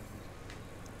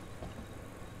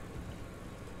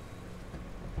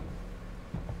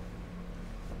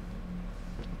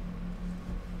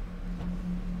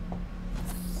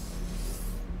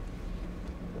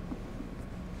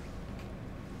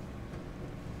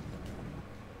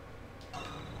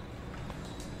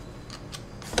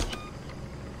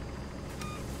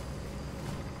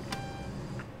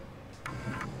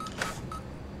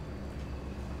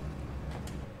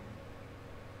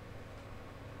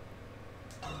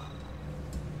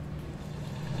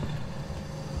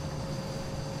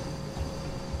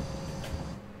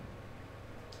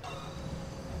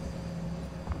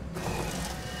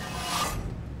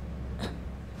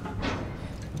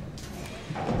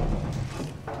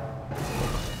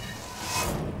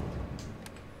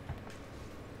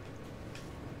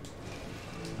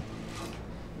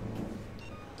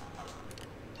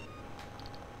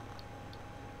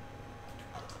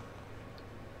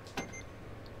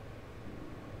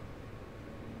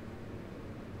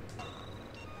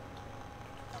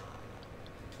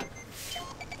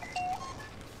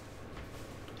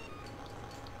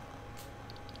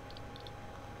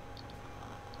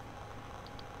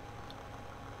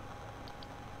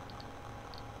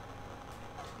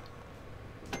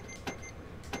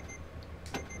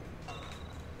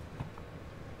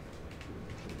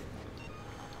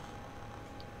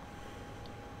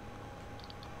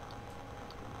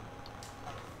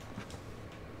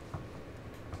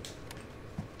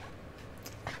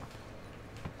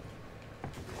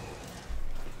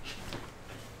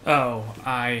 Oh,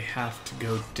 I have to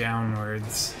go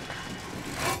downwards.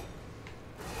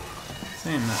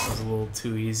 Saying that was a little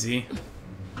too easy.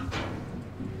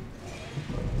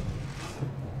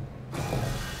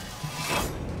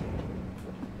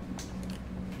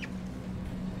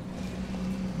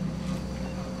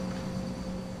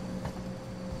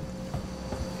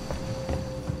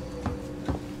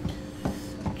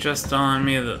 Just on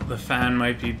me that the fan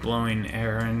might be blowing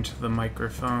air into the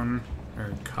microphone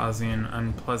or causing an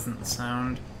unpleasant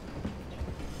sound.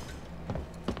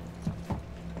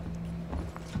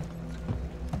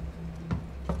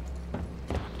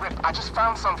 Rip, I just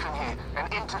found something here.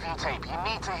 An interview tape. You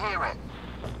need to hear it.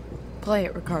 Play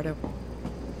it, Ricardo.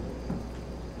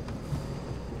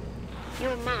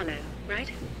 You're Marlowe,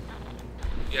 right?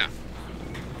 Yeah.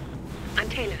 I'm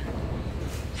Taylor.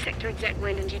 Sector Exec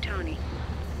Wayland-Yutani.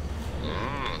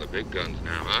 Oh, the big guns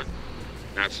now, huh?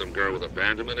 Not some girl with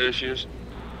abandonment issues?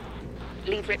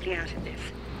 Leave Ripley out of this.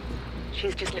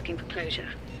 She's just looking for closure.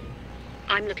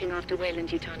 I'm looking after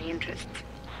Wayland-Yutani interests.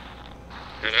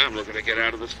 And I'm looking to get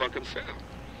out of this fucking cell.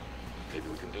 Maybe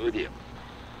we can do a deal.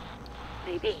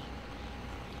 Maybe.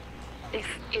 This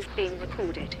is being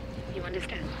recorded. You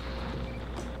understand?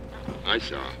 I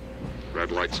saw.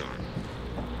 Red lights on.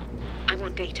 I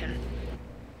want data.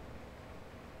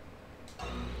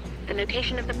 The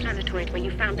location of the planetoid where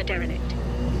you found the derelict.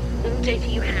 All data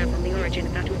you have on the origin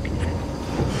of that organism.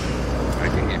 I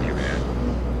can give you that.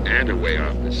 And a way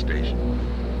off this station.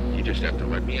 You just have to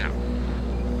let me out.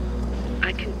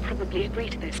 I can probably agree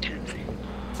to those terms.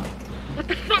 What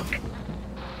the fuck?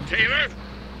 Taylor!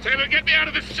 Taylor, get me out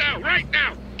of this cell right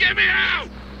now! Get me out!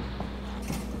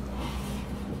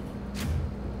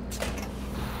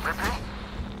 Ripley?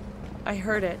 I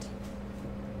heard it.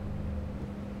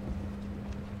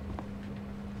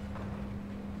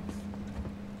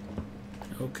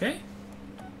 Okay.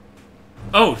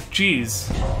 Oh, jeez.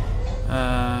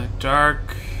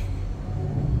 Dark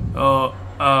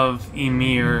of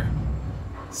Emir.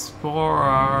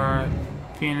 Spore,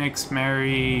 Phoenix,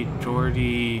 Mary,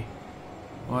 Jordy,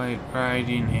 White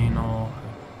Riding, Anal.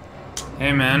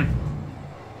 Hey, man.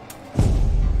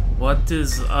 What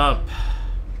is up?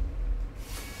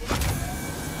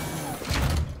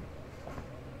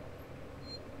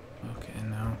 Okay,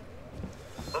 no.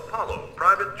 Apollo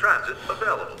private transit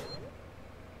available.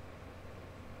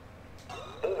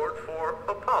 Board for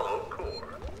Apollo core.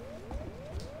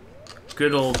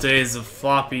 Good old days of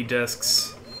floppy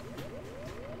disks.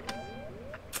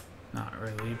 Not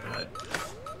really, but...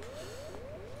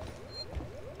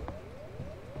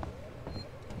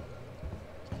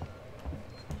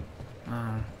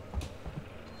 Oh.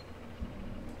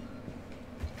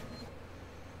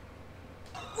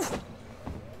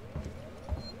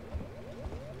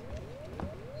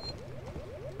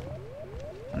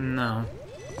 No.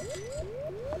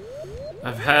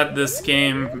 I've had this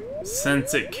game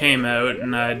since it came out,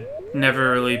 and I'd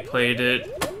never really played it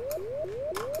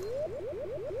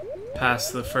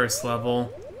past the first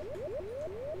level.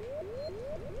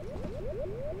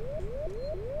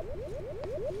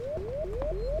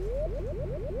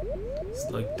 It's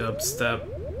like dubstep.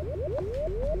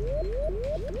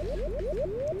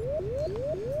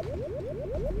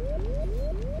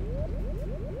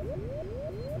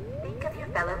 Think of your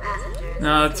fellow passengers.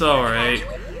 No, it's alright.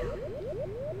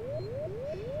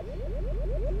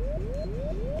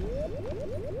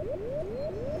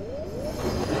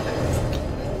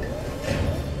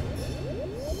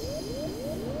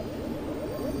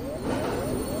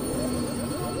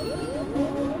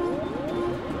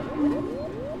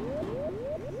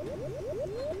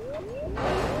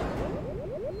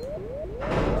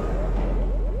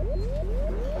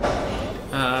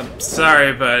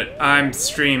 Sorry, but I'm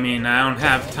streaming. I don't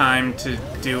have time to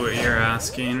do what you're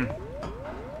asking. Please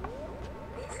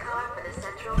call for the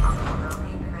Central Optimal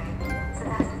Mainframe,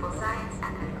 Statistical Science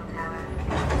and Medical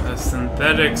Tower. A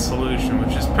synthetic solution,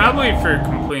 which is probably for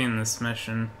completing this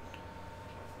mission.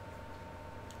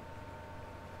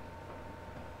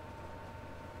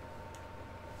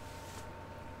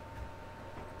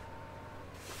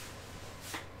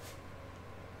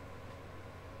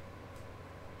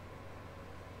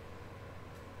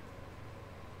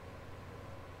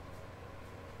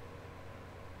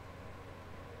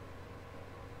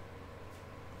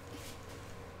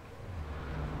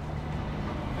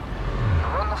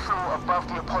 Above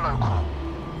the Apollo core.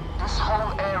 This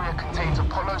whole area contains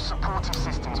Apollo supporting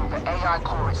systems with the AI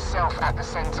core itself at the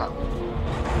center.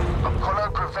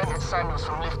 Apollo prevented Samuels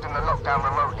from lifting the lockdown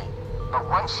remotely, but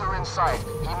once you're inside,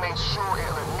 he made sure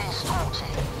it'll at least talk to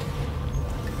you.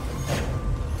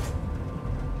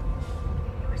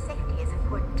 Your safety is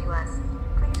important to us.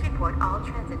 Please report report all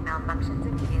transit malfunctions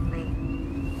immediately.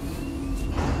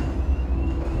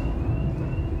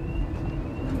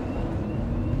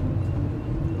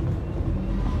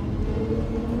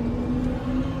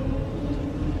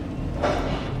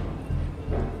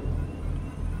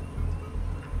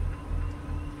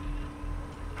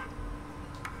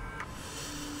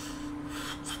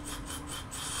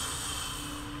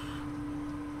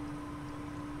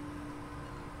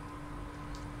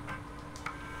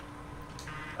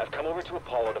 I've come over to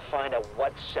Apollo to find out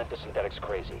what sent the synthetics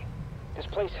crazy. This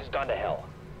place has gone to hell.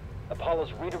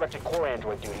 Apollo's redirected core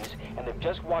android duties, and they've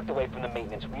just walked away from the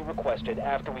maintenance we requested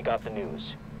after we got the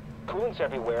news. Coolant's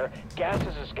everywhere, gas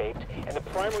has escaped, and the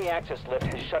primary access lift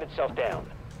has shut itself down.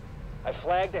 I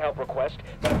flagged the help request,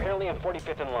 but apparently I'm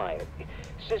 45th in line.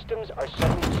 Systems are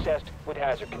suddenly obsessed with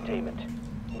hazard containment.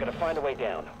 I'm gonna find a way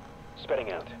down.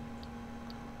 Spitting out.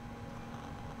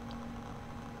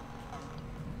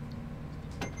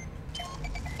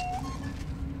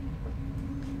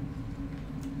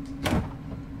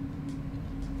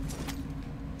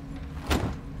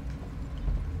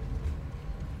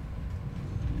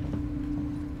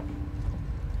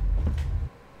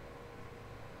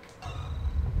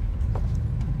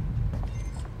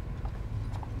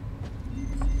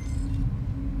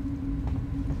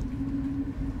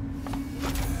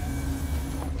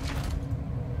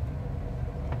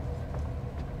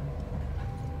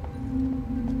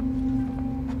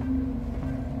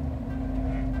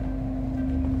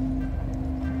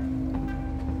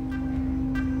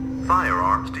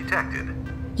 Firearms detected.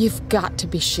 You've got to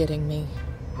be shitting me.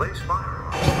 Place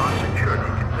firearms on security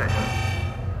conveyor.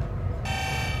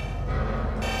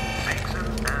 Saxon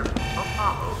and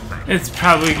Apollo. It's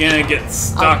probably gonna get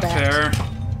stuck there.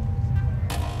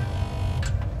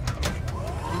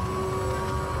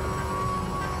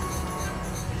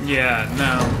 Yeah,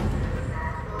 no.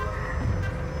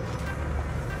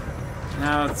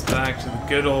 Now it's back to the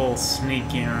good old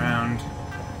sneaking around.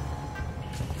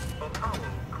 Apollo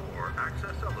core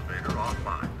access elevator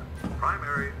offline.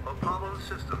 Primary Apollo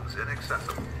systems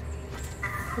inaccessible.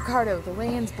 Ricardo, the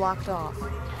way-in's blocked off.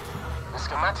 The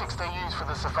schematics they use for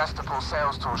the Sevastopol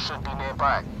sales tour should be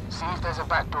nearby. See if there's a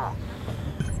back door.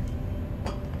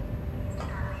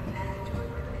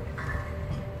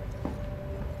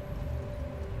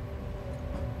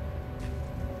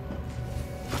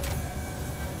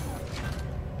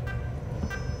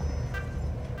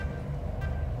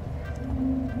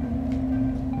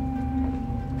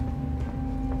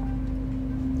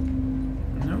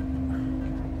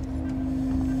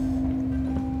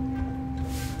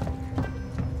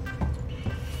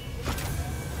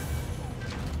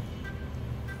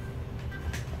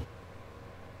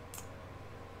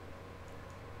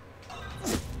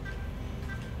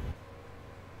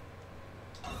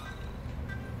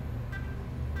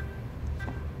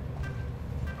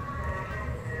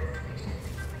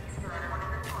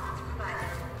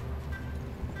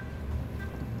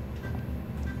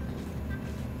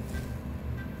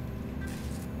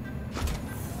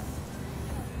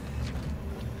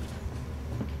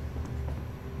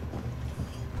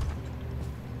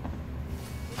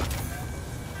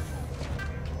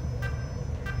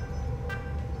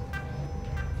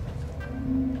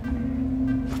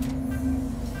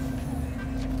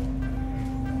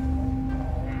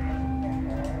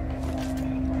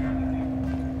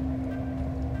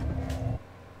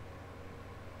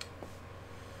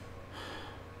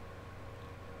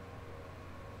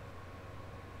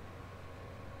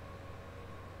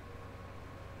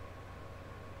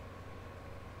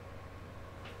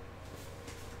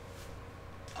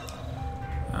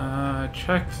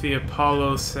 Check the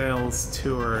Apollo sales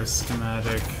tour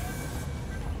schematic.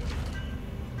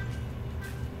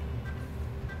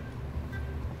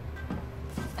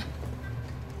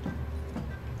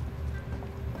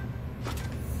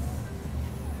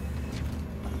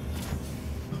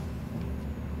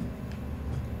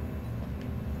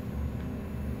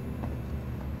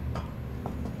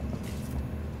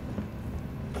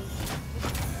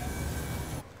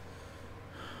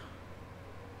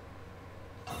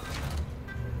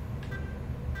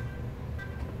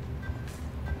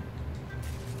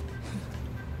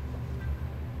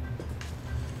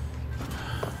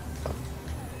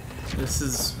 This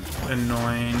is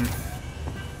annoying.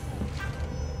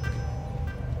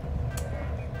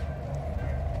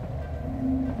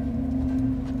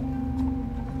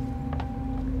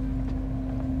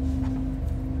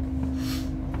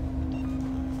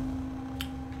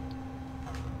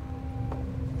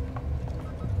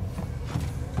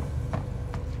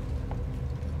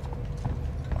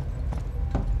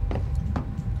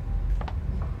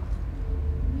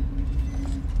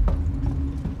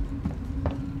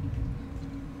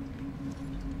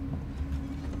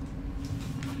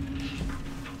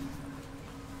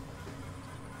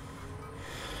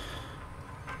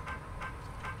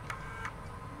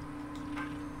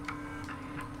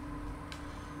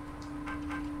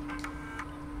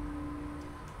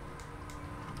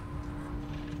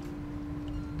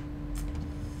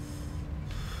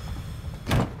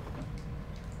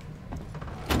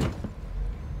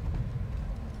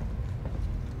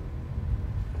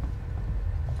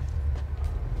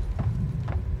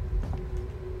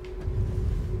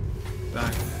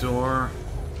 door.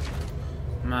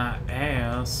 My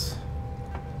ass.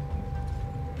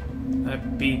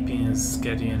 That beeping is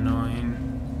getting annoying.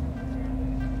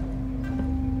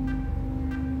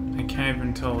 I can't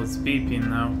even tell it's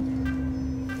beeping though.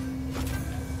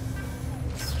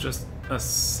 It's just a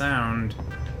sound.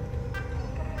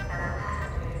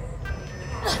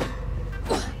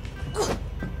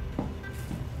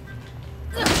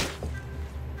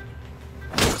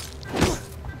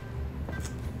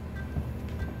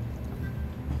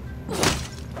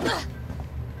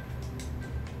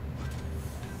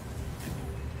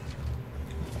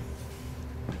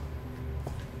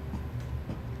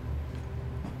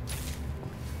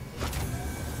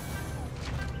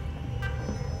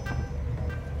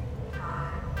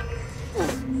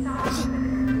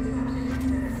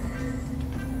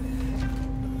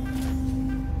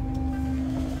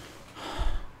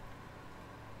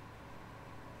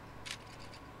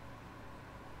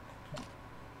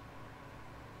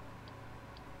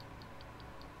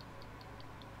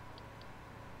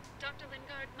 Dr.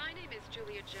 Lingard, my name is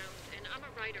Julia Jones, and I'm a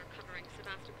writer covering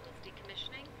Sebastopol's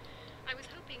decommissioning. I was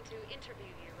hoping to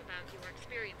interview you about your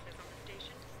experiences on the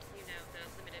station. You know, the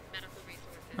limited medical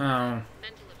resources,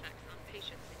 mental effects on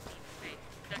patients in deep space,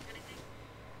 that kind of thing.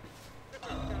 But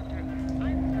look, Doctor,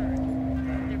 I've heard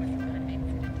there was some kind of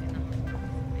incident in the hospital.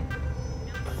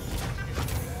 No one seems to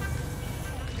know.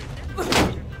 Doctor, there's a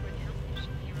major public health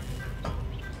issue here on Sebastopol.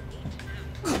 People need to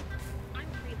know. I'm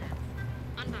freelance,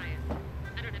 unbiased.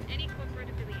 I don't have any corporate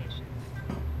affiliations.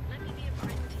 Let me be a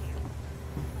friend to you.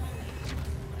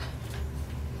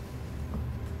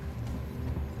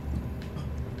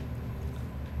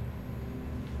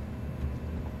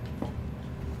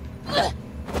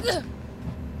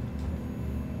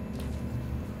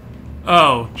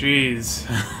 Oh, jeez.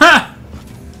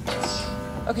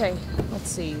 Okay, let's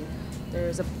see.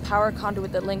 There's a power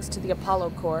conduit that links to the Apollo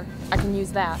core. I can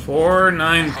use that.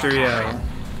 4930.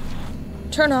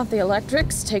 Turn off the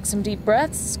electrics, take some deep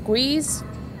breaths, squeeze.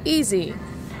 Easy.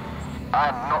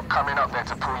 I'm not coming up there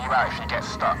to pull you out if you get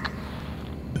stuck.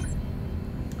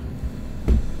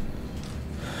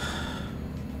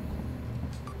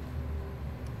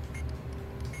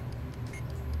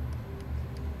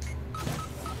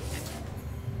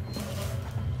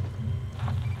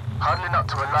 Huddling up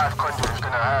to a live conduit is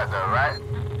gonna hurt though, right?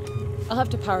 I'll have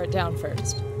to power it down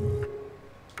first.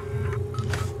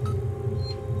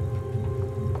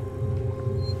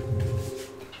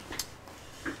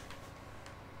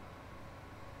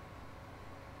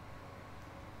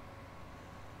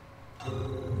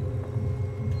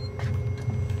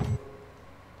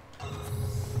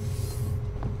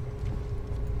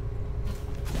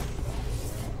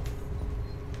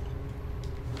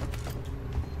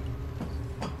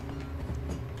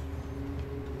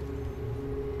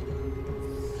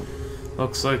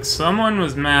 Looks like someone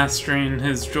was mastering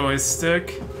his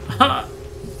joystick. Ha!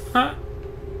 Ha!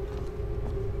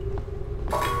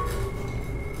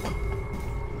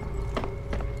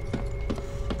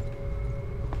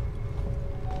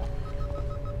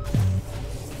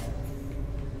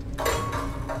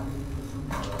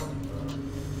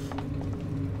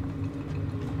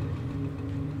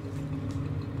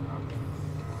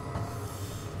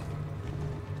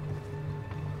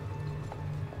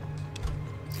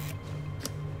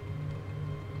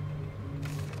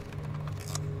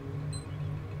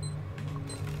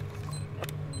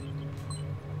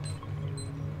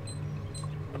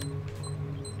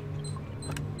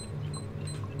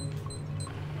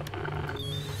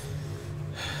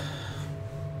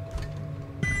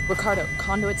 Ricardo,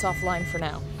 conduit's offline for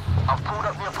now. I've pulled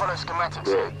up the Apollo schematics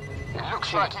here. It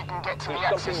looks like you can get to the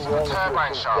access to the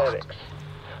turbine shaft.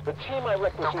 The team I There'll be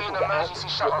requisitioned an to emergency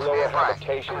access shut-off lower nearby,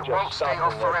 habitation but it won't just stay stopped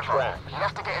off in their forever. tracks. You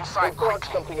have to get They inside brought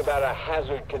quickly. something about a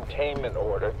hazard containment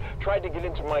order, tried to get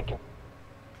into my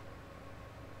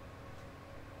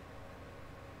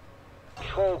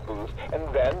control booth,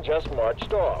 and then just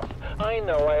marched off. I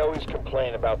know I always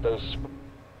complain about those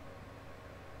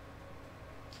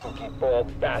spooky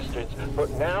bald bastards, but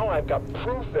now I've got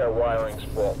proof their wiring's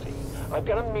faulty. I've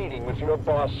got a meeting with your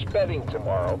boss Spedding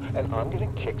tomorrow, and I'm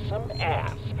gonna kick some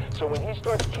ass. So when he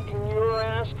starts kicking your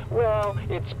ass, well,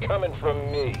 it's coming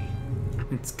from me.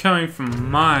 It's coming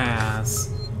from my ass.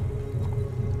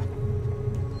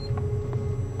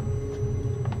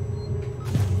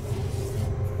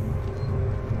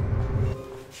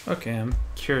 Okay, I'm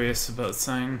curious about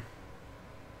something.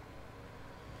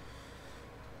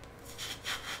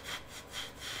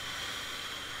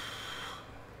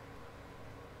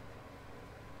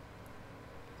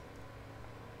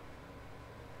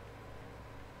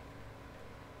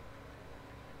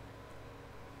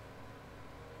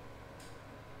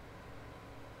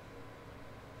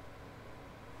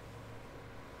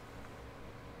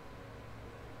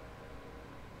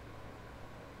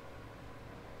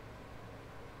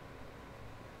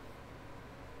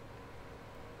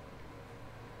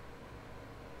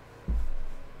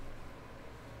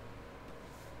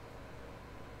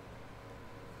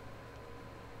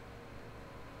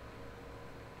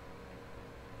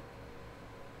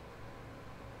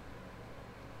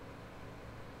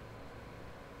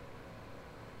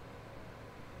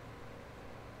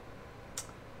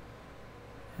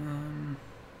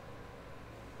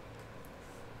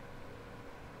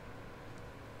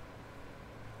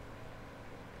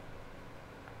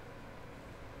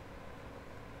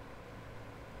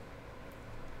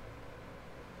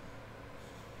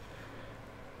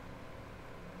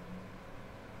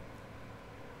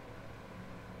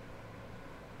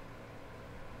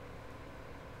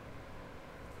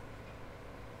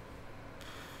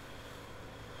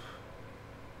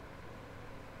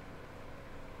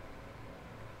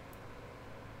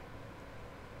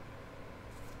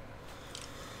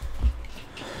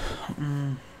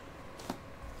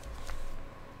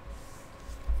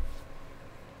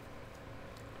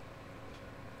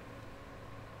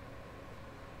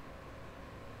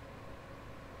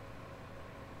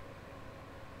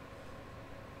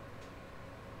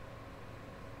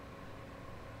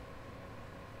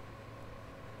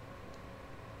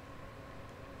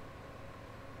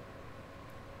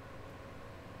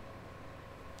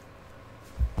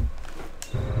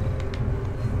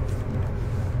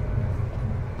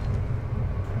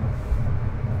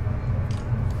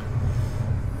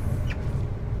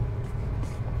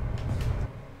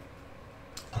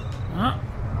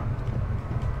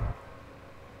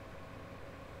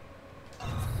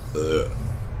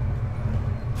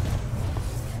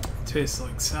 Tastes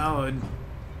like salad.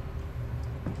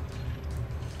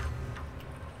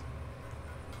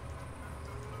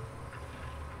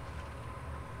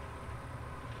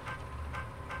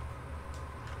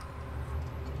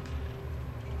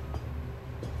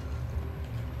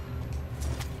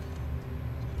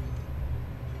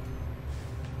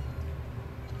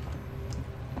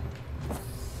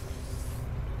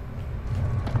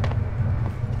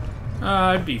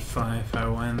 I'd be fine if I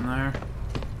went there.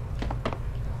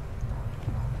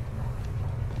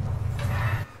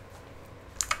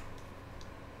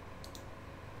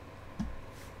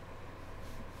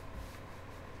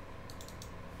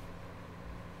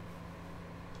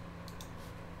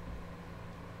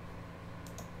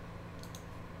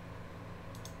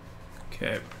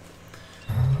 Okay.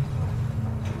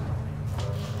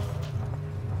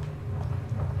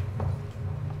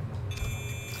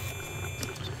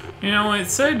 You know, it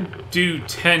said do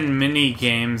 10 mini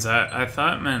games. I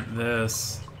thought it meant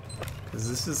this. Because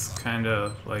this is kind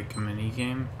of like a mini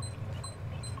game.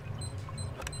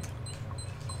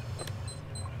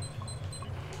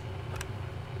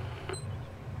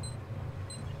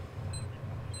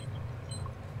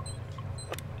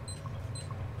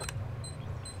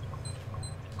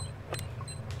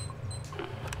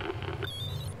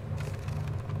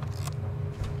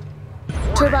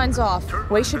 Turbines off.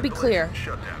 Way should be clear.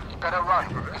 Better run.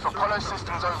 If Apollo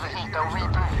systems overheat, they'll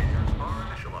reboot.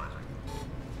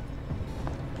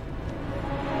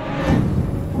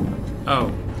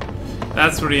 Oh.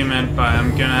 That's what he meant by I'm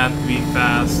gonna have to be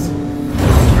fast.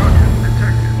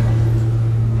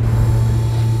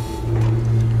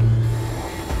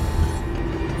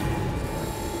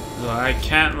 So I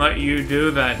can't let you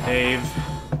do that, Dave.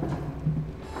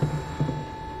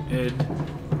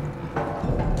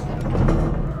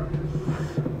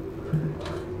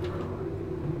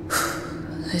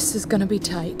 This is gonna be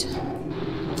tight.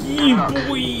 Yeah,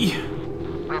 boy!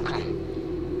 Ripley,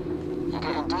 you're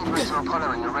getting deeper into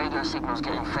Apollo and your radio signal's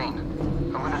getting faint.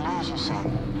 I'm gonna lose you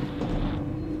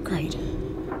soon. Great.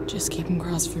 Just keep them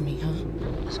crossed for me, huh?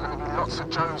 There's gonna be lots of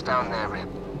Joes down there, Rip.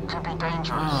 Could be dangerous.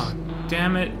 Oh,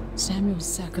 damn it. Samuel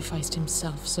sacrificed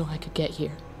himself so I could get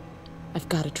here. I've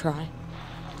gotta try.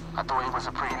 I thought he was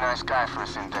a pretty nice guy for a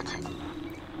synthetic.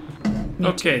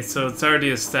 Okay, so it's already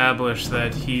established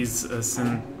that he's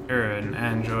an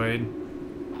android.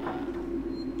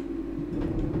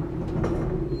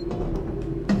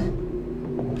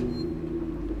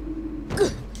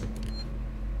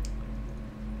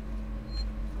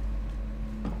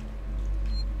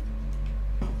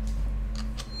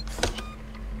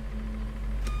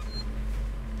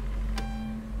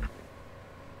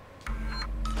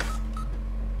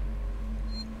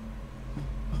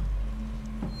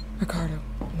 Ricardo,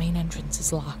 the main entrance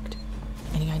is locked.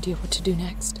 Any idea what to do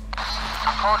next? I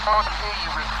can't hardly hear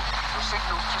you, Ripley. Your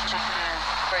signal's just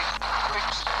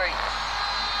faint.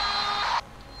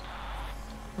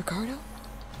 Ricardo?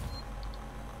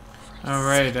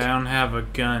 Alright, I don't have a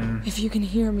gun. If you can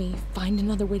hear me, find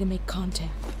another way to make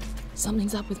contact.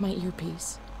 Something's up with my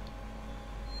earpiece.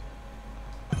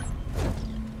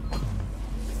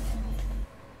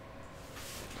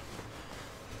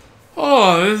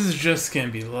 Oh, this is just gonna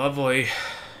be lovely.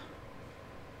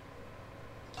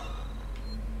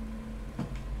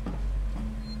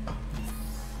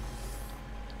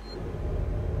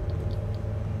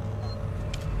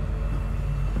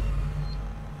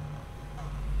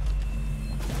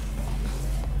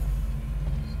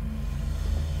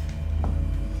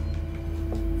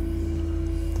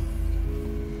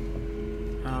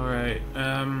 Alright,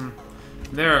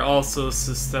 they're also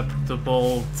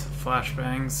susceptible to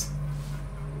flashbangs.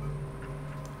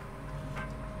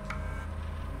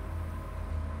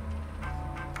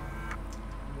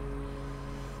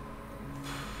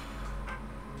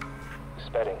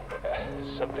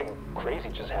 Something crazy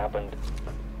just happened.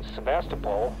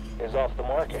 Sebastopol is off the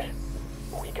market.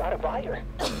 We got a buyer.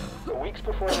 Weeks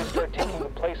before they start taking the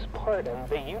place apart and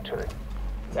they U-turn.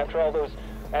 After all those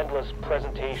endless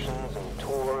presentations and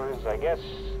tours, I guess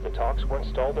the talks weren't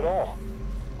stalled at all.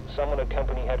 Someone at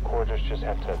company headquarters just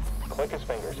had to click his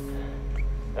fingers.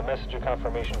 A message of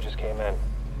confirmation just came in.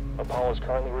 Apollo is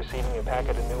currently receiving a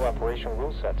packet of new operation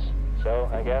rule sets. So,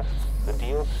 I guess, the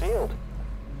deal's sealed.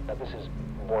 Now, this is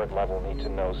board-level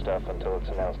need-to-know stuff until it's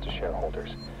announced to shareholders.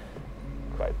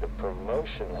 Quite the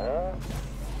promotion, huh?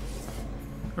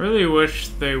 I really wish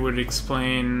they would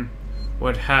explain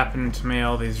what happened to make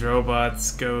all these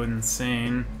robots go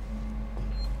insane.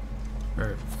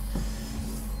 Or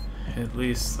at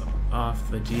least off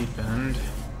the deep end.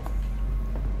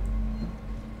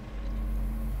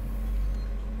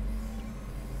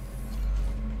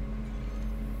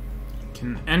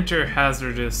 Can enter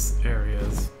hazardous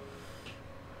areas.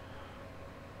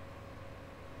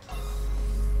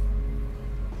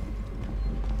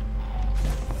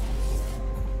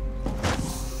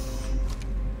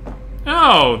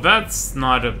 Oh, that's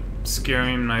not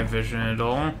obscuring my vision at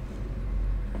all.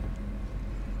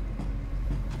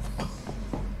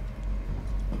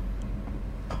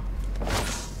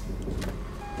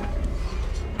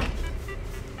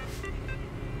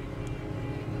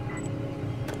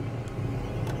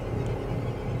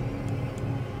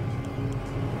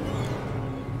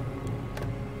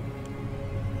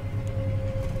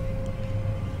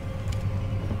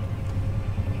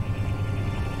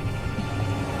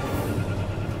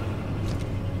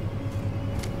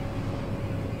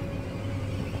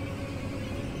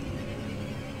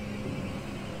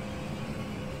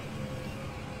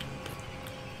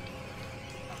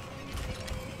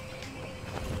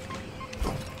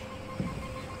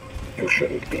 You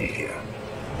shouldn't be here.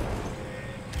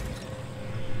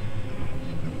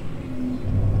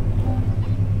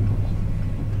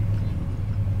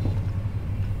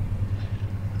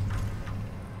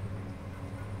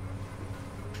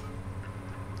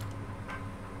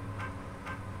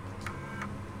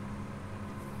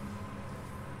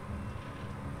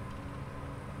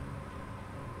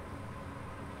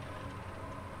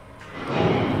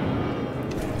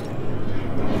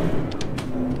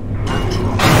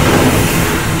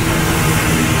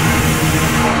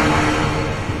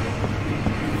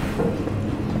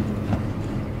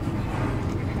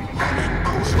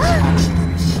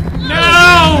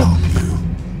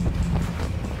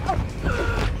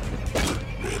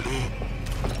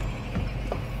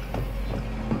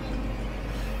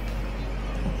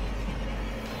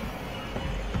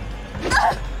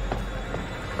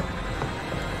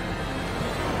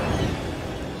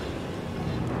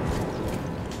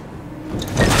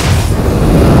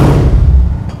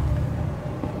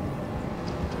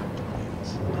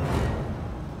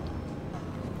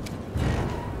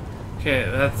 Okay,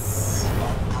 that's...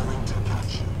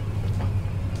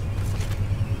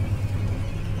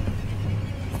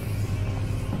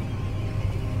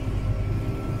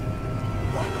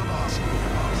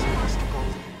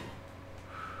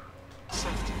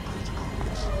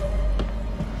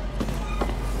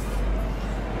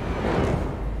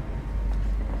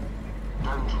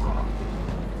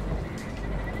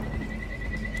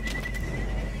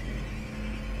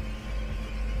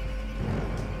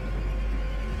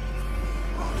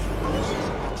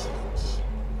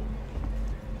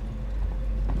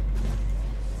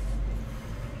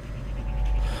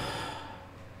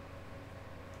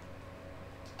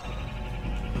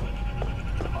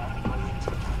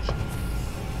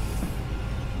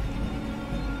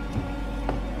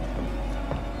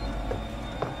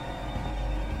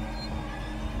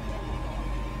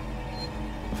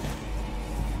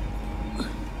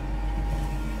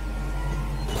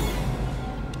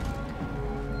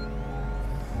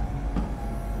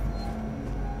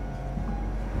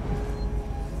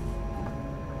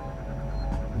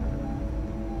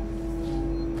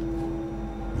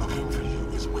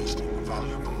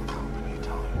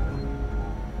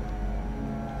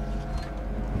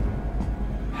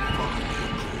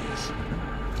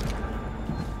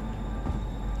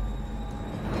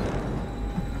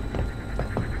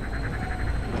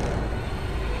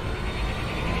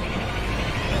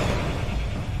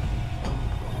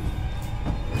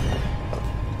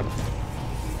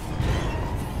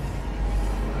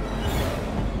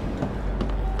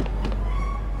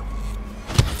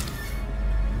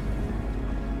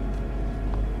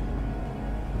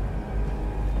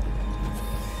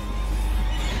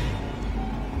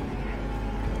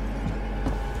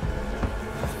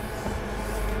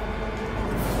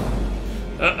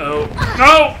 Uh-oh.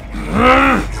 No!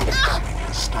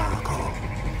 Hysterical.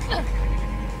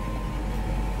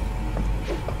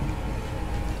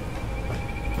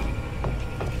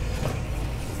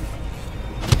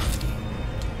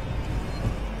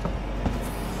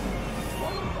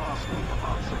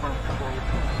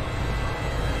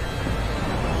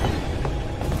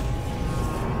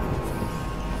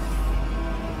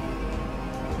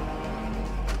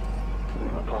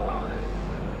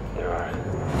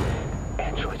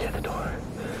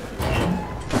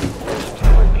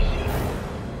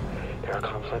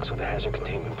 with a hazard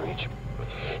containment breach.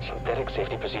 Synthetic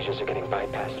safety procedures are getting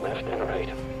bypassed left and right.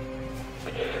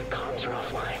 Comms are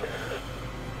offline.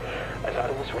 I thought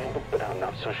it was random, but I'm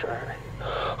not so sure.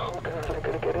 Oh god, I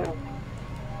gotta get in.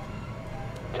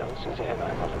 Tell Suzanne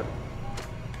I love her.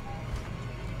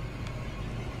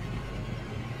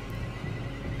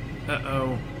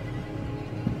 Uh-oh.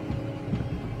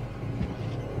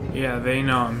 Yeah, they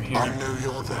know I'm here. I know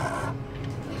you're there.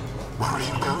 Where are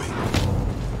you going?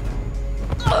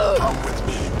 Come with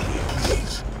me,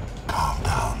 please. Calm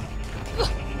down.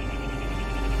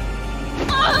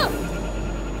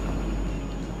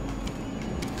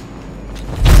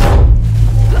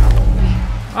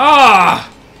 Ah!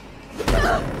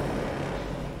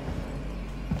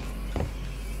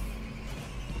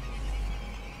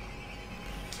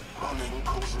 Running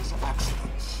causes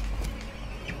accidents.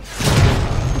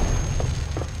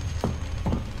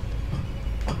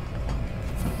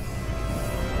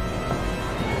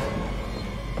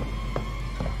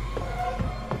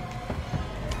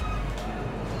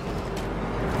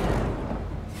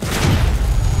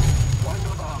 Why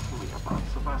not ask me about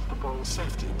Sevastopol's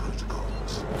safety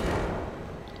protocols?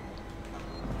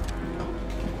 Don't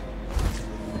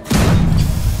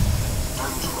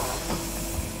run.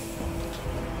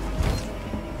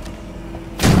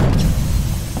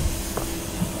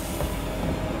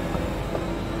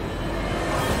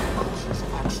 Causes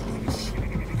accidents.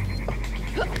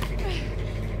 I'm going to catch you.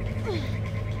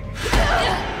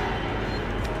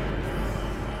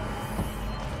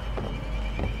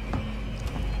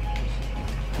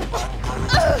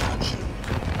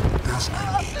 There's no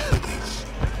need for this.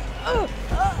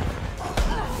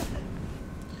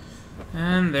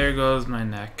 And there goes my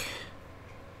neck.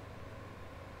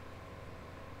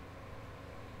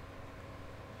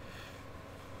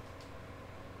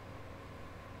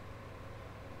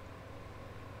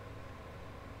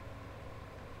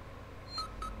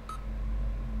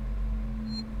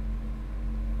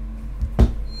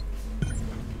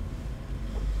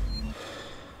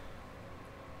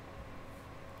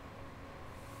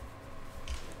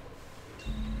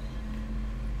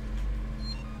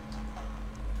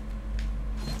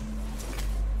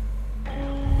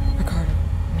 Ricardo,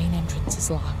 main entrance is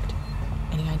locked.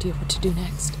 Any idea what to do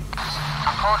next?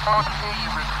 I can't hardly hear you,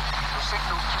 Rick. Your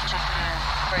signal's just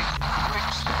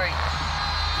faint.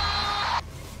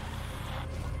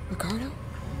 Ricardo?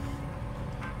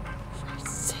 For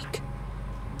Christ's sake.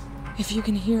 If you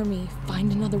can hear me,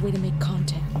 find another way to make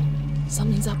contact.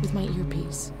 Something's up with my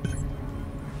earpiece.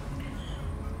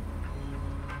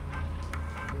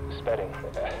 Spedding.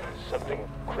 Something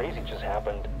crazy just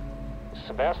happened.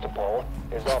 Sebastopol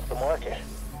is off the market.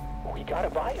 We gotta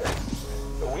buy her.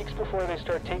 Weeks before they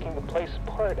start taking the place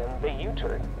apart and they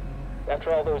U-turn.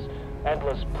 After all those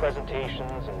endless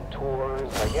presentations and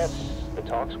tours, I guess the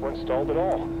talks weren't stalled at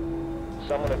all.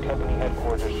 Someone at company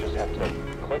headquarters just had to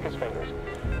click his fingers.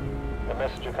 A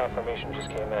message of confirmation just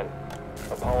came in.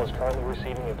 Apollo is currently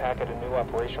receiving a packet of new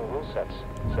operational rule sets.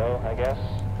 So, I guess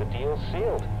the deal's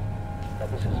sealed. Now,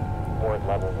 this is board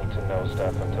level need to know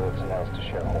stuff until it's announced to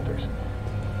shareholders.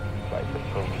 Like the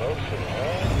promotion,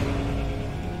 huh?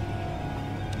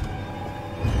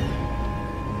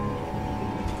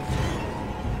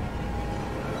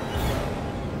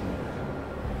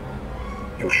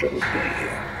 You shouldn't be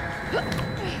here.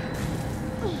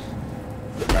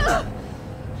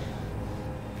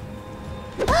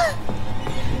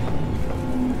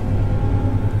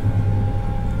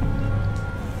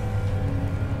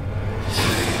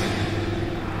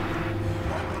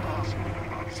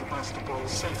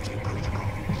 Sevastopol's safety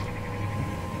protocols.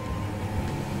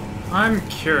 I'm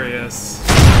curious.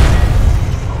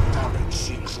 Damage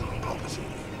seeks and property.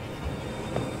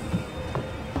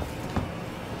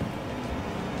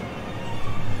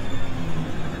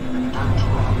 Don't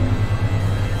run.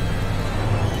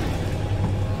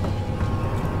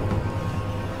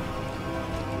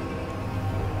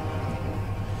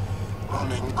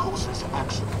 Running causes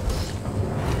accidents.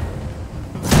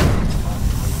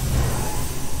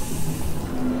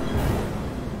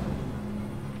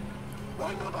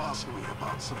 Why not ask me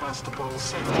about Sevastopol's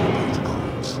safety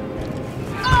protocols?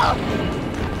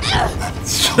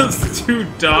 It's just two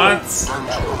dots. Don't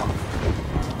run.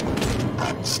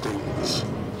 That stings.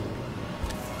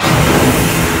 I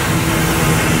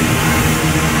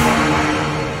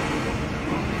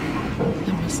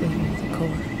must leave with the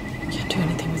core. Can't do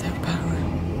anything without power.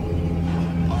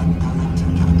 I'm going to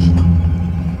catch you.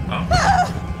 Oh.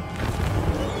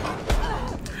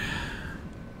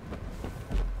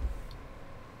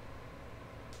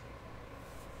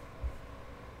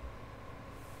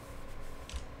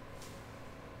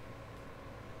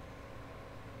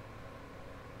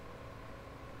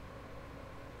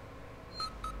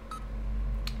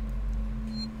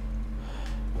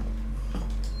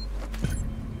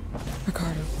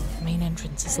 main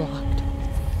entrance is locked.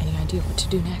 Any idea what to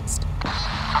do next? I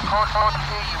can't hardly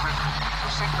hear you, River.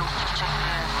 Your signal's just checking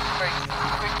in.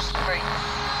 Fake.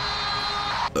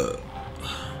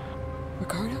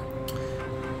 Ricardo?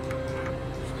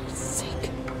 For Christ's sake.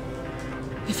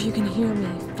 If you can hear me,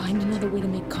 find another way to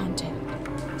make contact.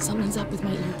 Something's up with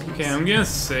my earpiece. Okay, I'm gonna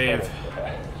save.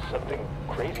 Something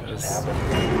crazy just happened.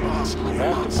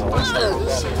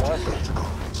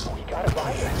 We gotta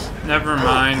buy it. Never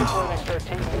mind. When they start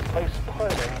taking the place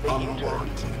apart and they U-turn.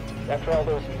 After all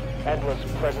those endless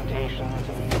presentations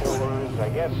and tours, I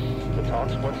guess the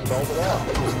talks weren't stalled at all.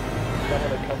 Some of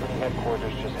the company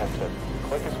headquarters just had to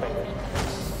click his fingers.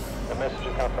 A message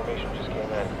of confirmation just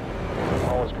came in.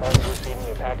 Paul is currently receiving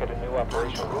a packet of new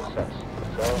operational rule sets.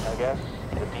 So, I guess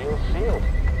the deal's sealed.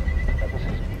 Now, this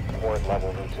is board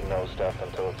level need to know stuff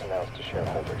until it's announced to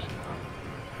shareholders.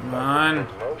 Come on.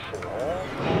 Motion, huh?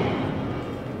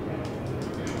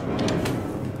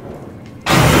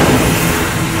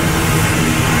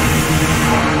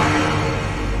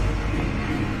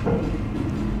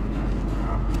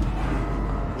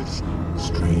 It's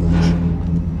strange.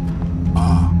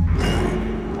 Ah,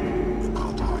 well, you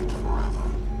can't hide forever.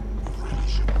 You really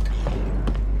shouldn't be.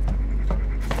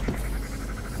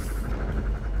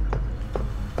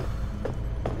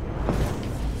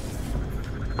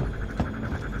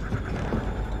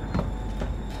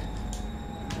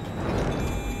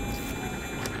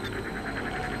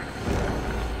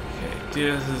 Do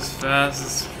this as fast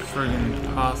as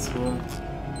friggin' possible.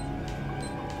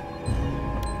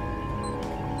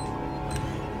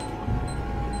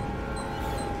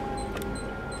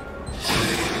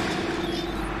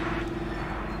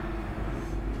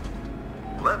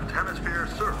 Left hemisphere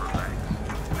server banks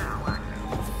now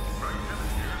active. Right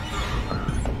hemisphere server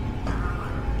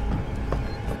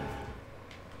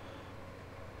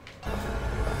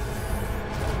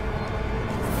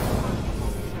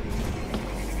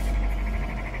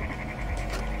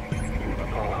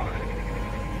Apollo,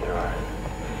 there are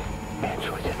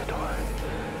androids at the door.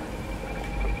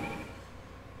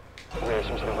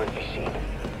 Ransoms nowhere to be seen.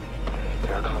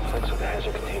 There are conflicts with the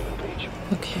hazard containment breach.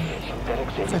 Okay.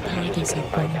 If I power these up,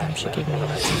 one of them should give me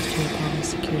access to Apollo's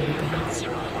security banks.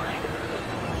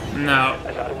 No.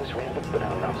 I thought it was random, but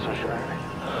I'm not so sure.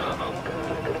 Oh my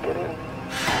god, I gotta get in.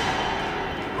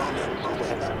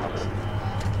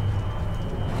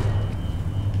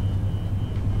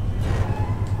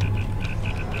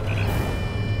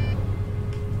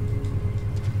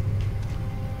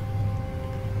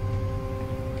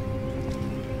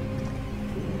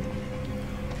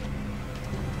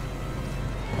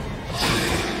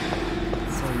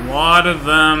 A lot of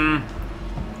them.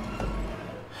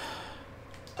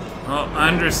 Well, I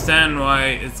understand why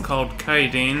it's called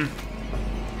kiting.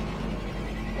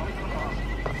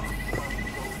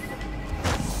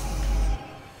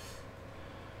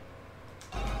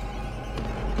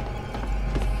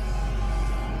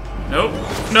 Nope,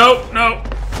 nope, nope.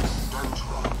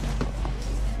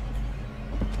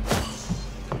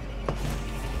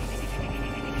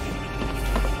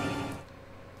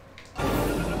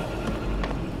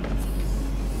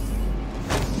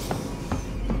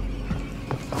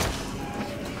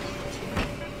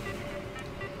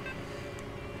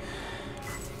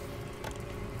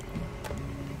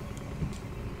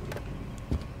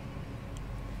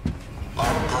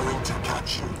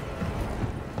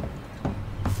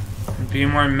 Be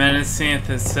more menacing if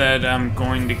it said, I'm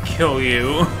going to kill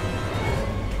you.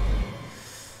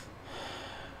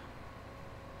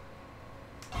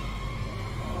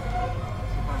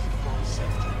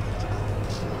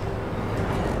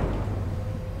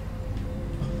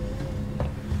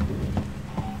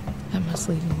 That must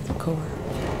leave me with the core.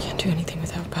 Can't do anything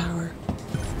without power.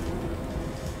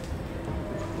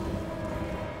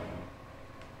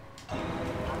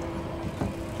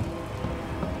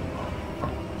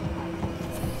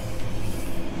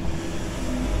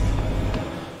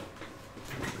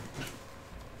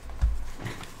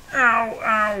 Ow,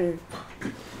 ow.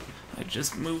 I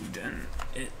just moved in.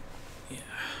 It, yeah.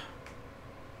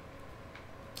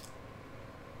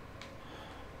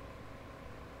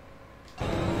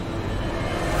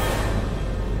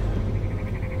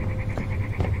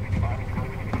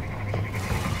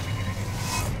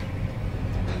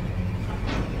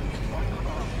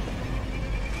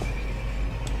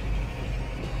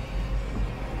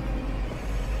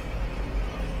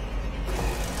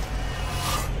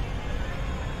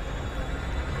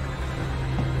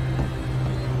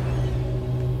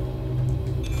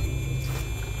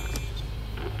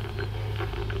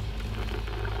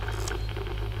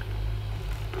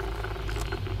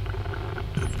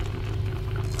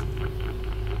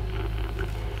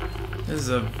 This is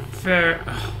a very...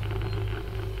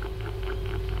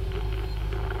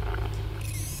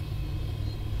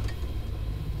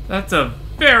 That's a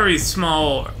very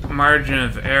small margin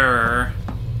of error.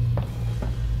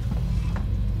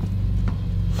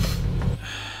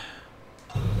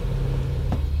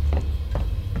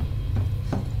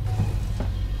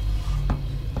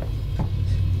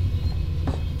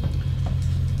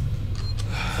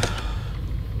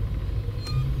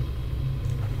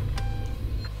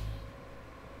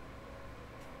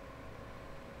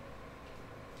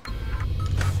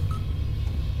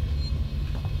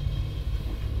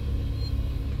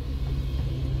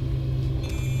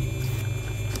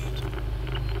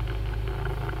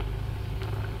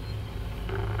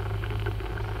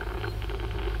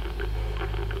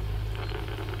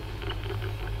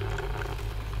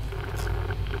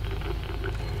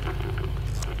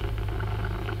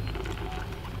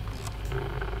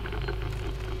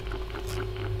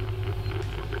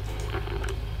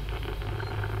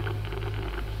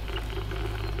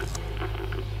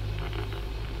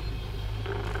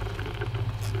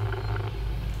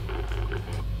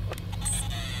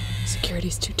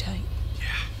 Security's too tight. Yeah.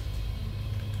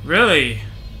 Really?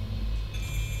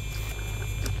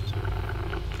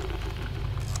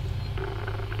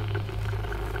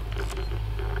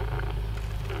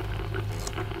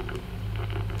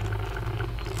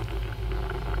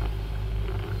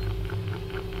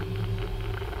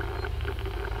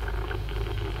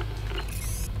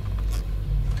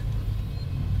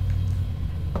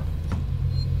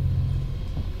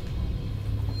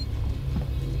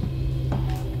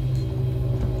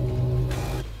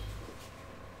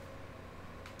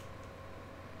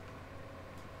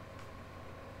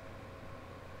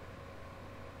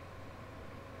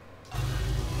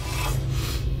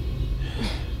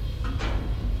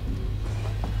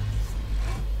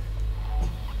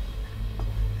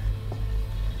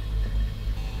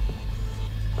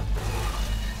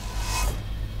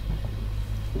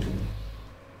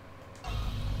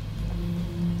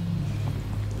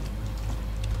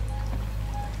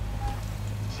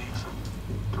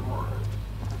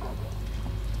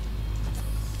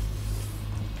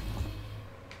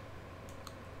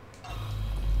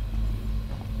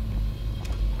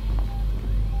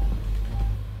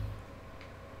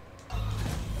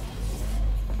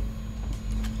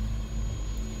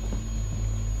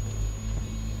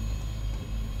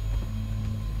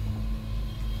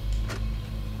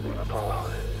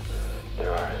 Apollo,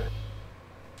 there are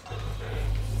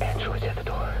androids at the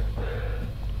door.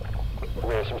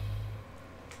 Ransom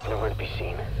nowhere to be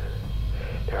seen.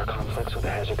 There are conflicts with the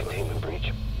hazard containment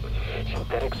breach.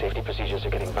 Synthetic safety procedures are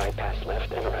getting bypassed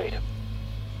left and right.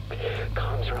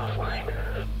 Comms are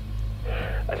offline.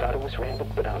 I thought it was random,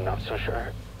 but I'm not so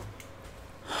sure.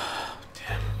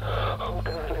 Damn. Oh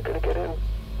God, I gotta get in.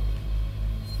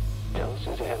 Tell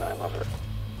Suzanne I love her.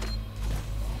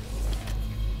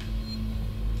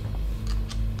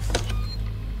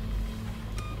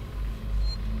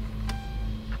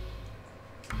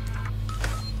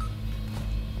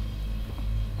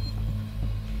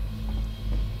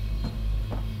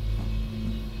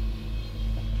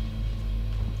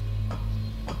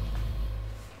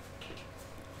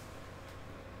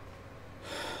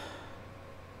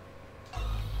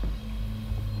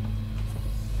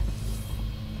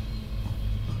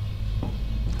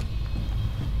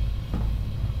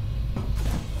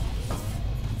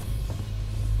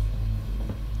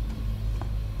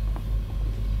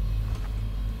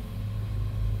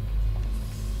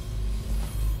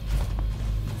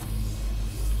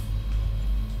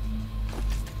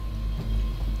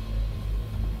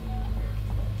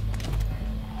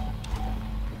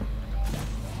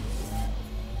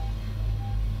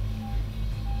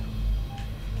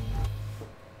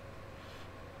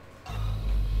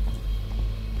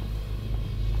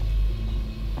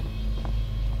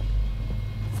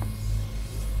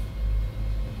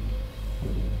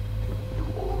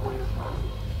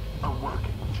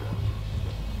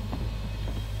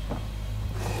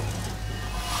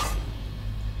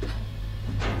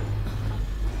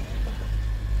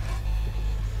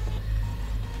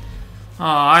 Oh,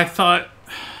 I thought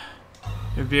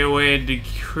there'd be a way to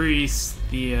decrease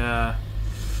the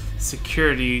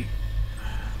security.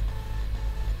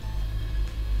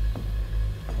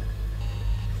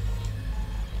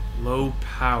 Low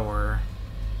power.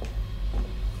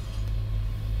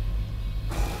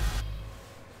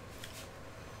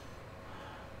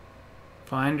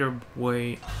 Find a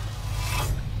way.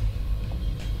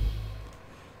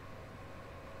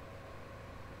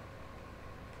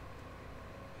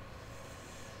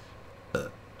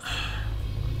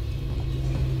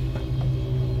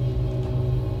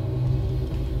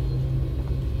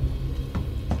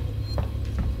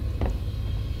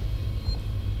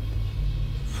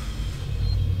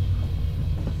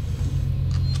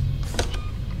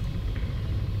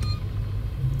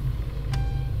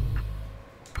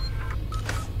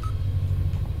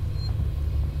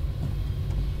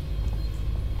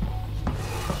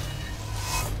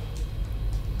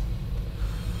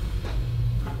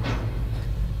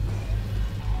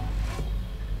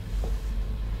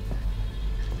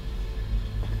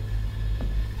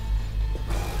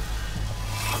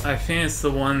 I think it's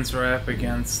the ones right up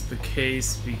against the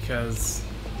case because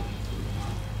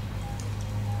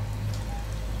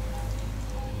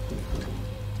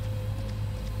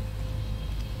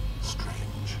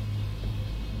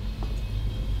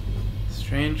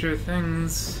stranger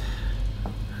things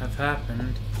have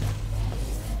happened.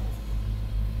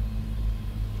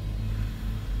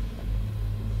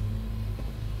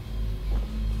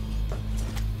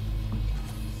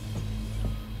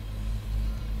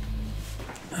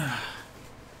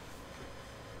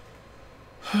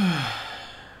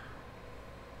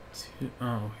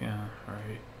 Oh, yeah,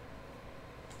 alright.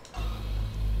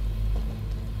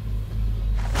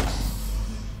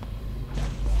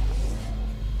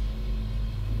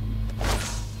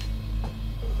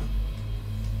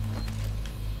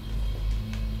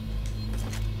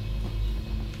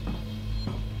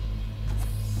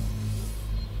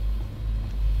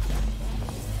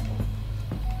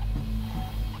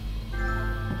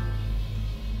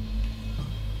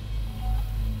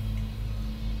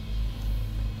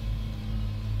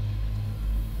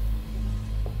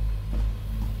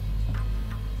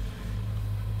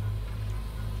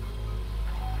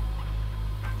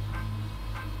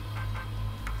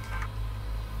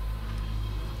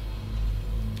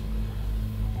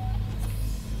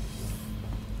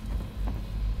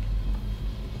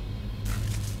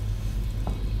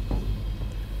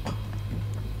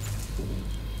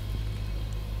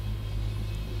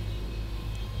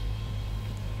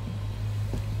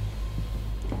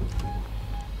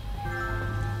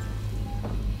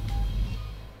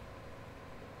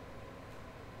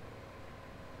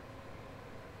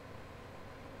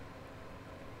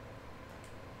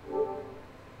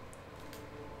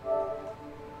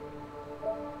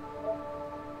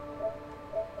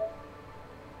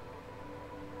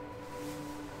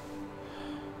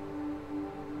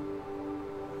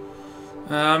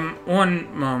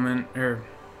 One moment, or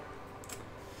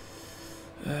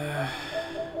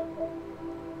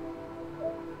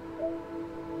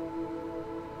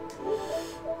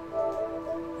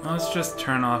let's just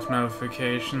turn off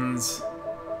notifications.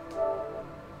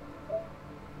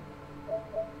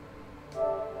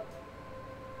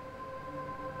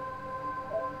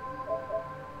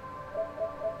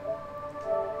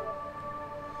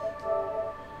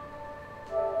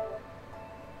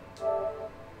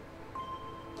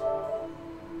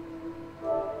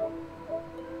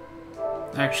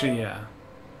 Actually, yeah.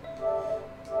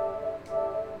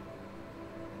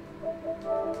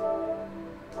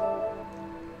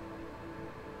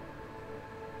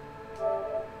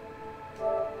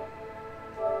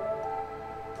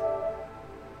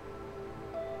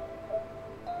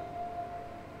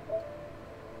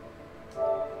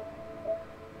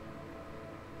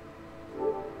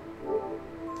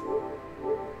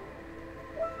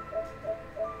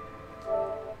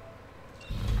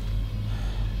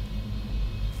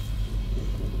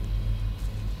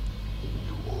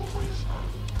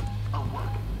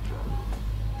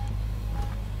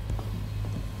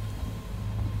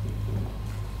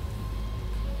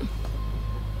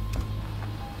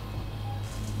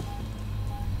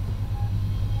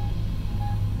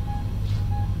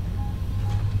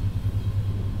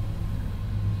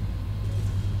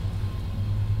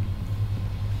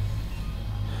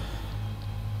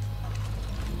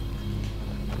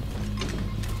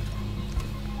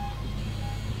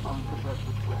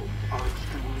 Unprotected planes are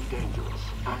extremely dangerous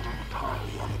and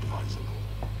entirely unadvisable.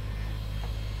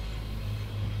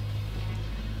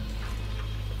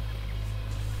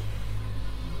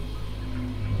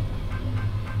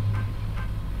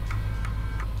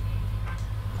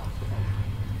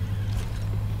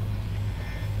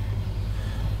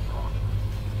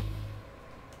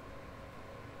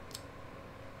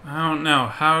 I don't know.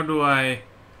 How do I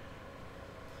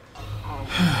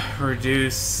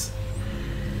reduce?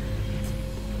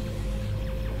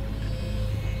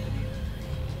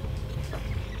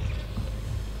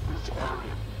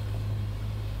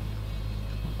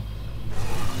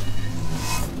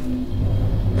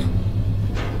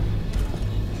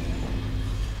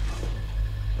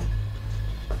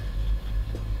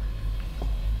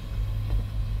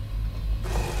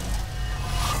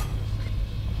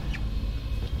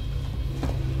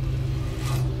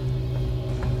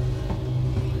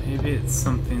 Maybe it's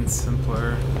something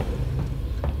simpler.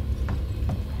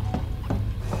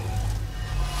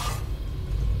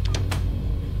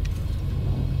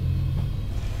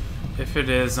 If it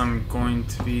is, I'm going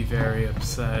to be very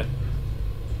upset.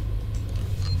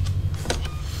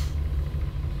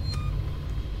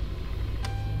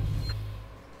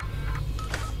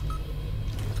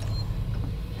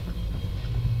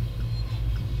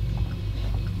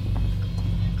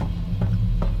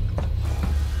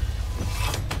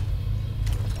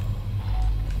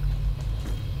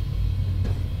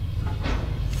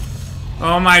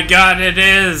 Oh my god, it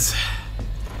is!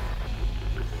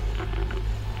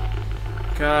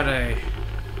 God,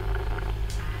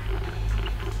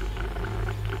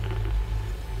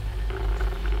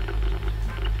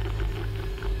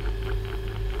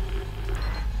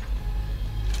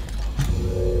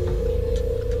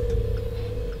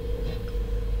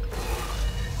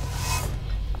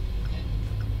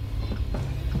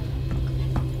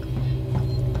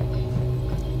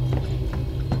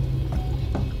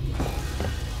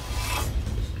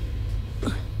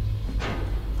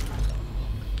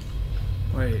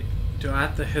 Wait, do I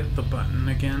have to hit the button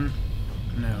again?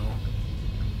 No.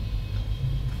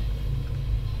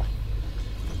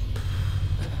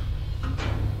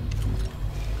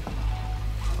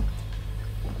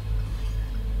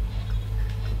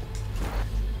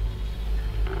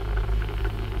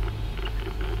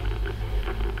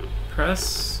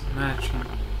 Press matching.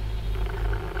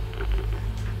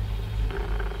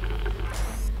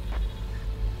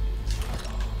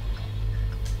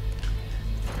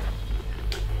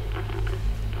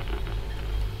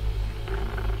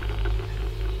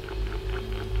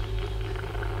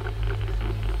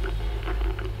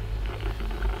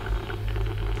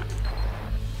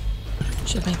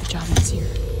 Should make the job easier.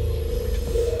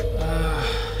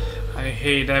 I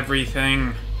hate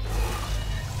everything.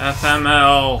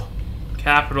 FML.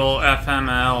 Capital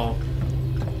FML.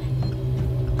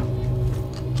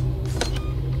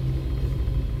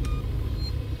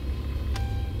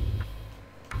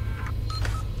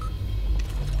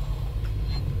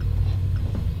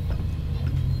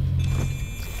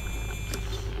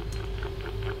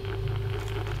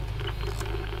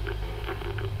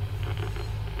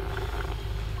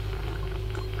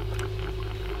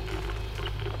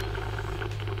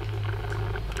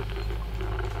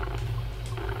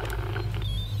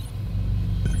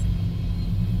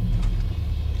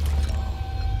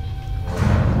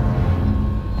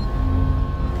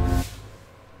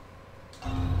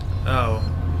 Oh.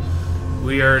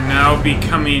 We are now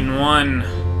becoming one.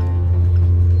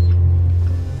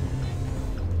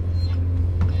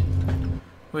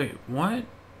 Wait, what?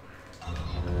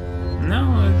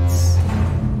 No, it's...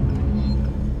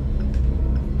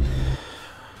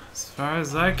 As far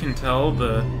as I can tell,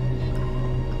 the...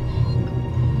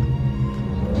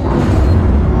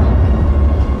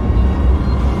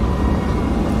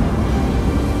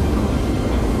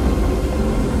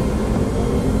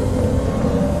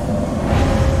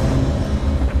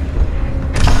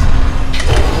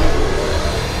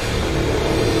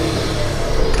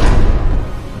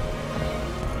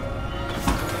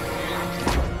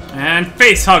 And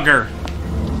facehugger!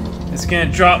 It's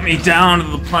gonna drop me down to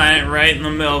the planet right in the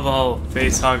middle of all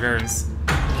facehuggers.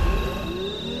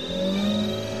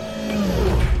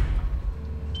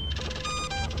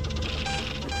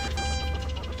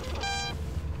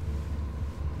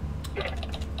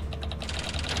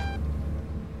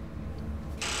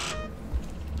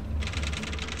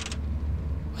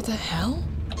 What the hell?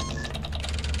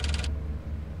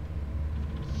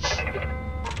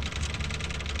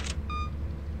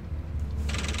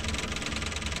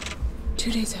 Two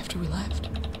days after we left?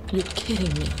 You're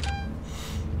kidding me.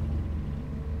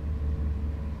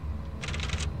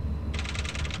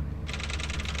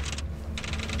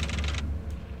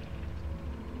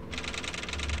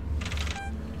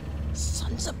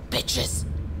 Sons of bitches!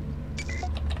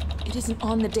 It isn't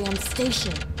on the damn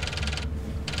station.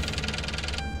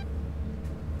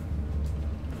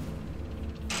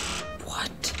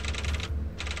 What?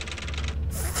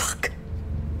 Fuck.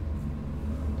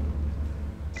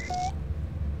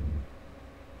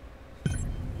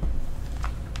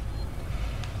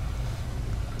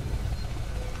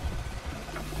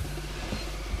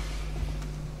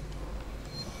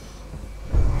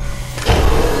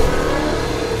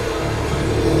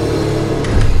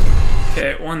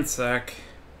 Okay, one sec.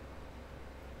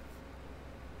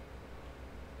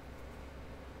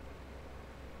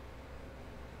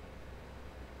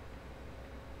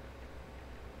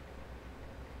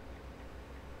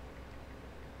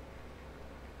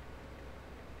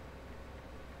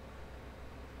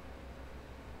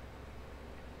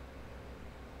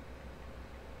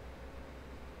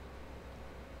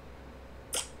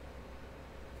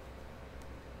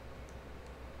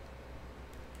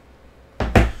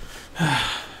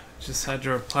 Just had to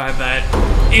reply that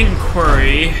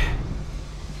inquiry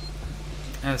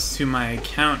as to my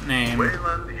account name.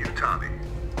 Wayland-Yutani,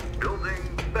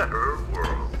 building better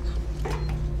worlds.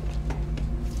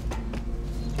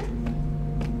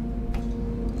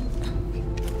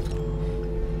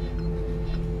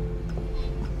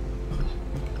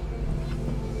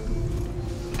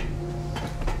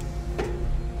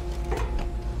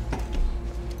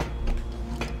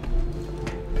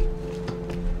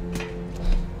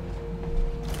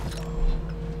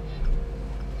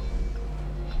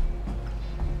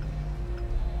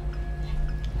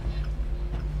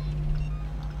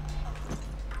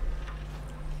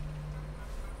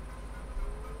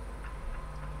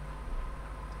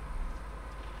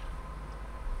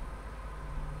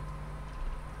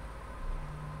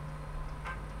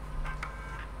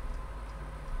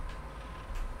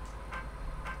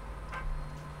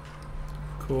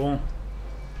 Cool.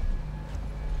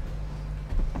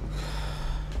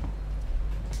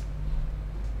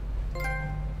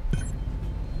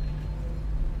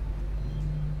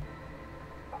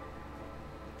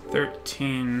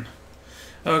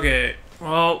 Okay,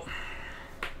 well,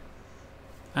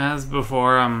 as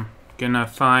before, I'm gonna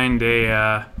find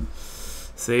a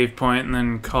save point and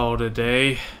then call it a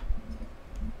day.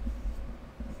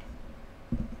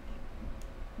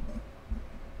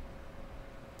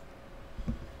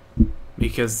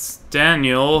 Because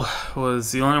Daniel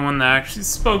was the only one that actually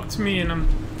spoke to me, and I'm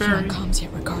very... Not comms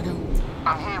yet, Ricardo.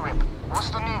 I'm here, Rip.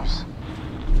 What's the news?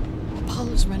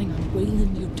 Apollo's running on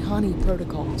Weyland-Yutani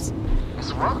protocols.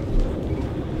 It's what?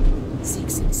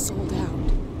 Seegson sold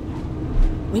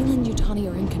out. Weyland-Yutani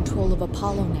are in control of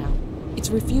Apollo now.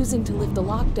 It's refusing to lift the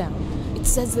lockdown. It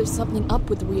says there's something up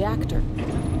with the reactor.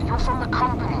 You're from the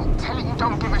company. Tell it you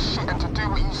don't give a shit and to do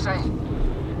what you say.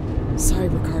 Sorry,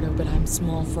 Ricardo, but I'm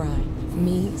small fry.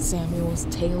 Me, Samuels,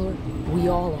 Taylor, we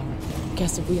all are.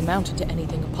 Guess if we amounted to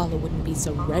anything, Apollo wouldn't be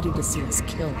so ready to see us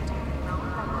killed.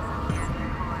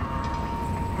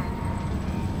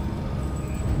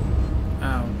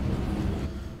 Oh.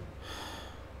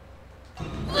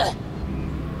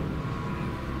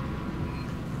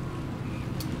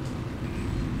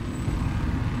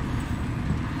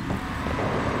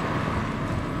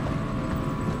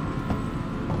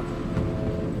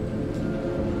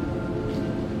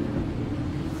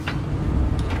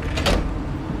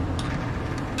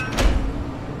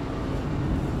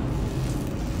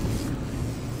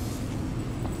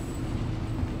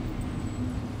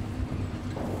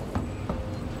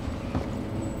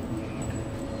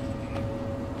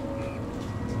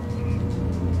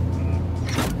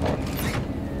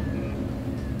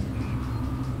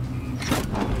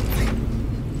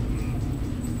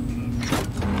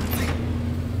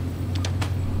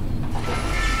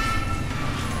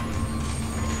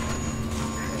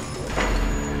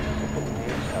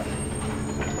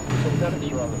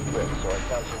 Synthetics are on the fritz, so I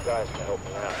found some guys to help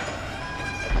me out. I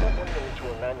sent one of them into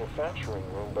a manufacturing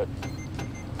room, but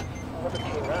never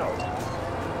came out.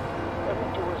 Every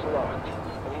door is locked,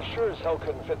 and he sure as hell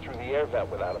couldn't fit through the air vent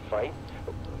without a fight.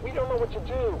 We don't know what to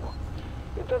do.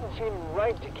 It doesn't seem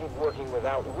right to keep working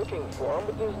without looking for him,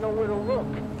 but there's nowhere to look.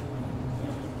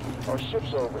 Our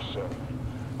shift's over soon.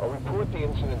 I'll report the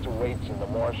incident to Waits and the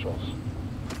marshals.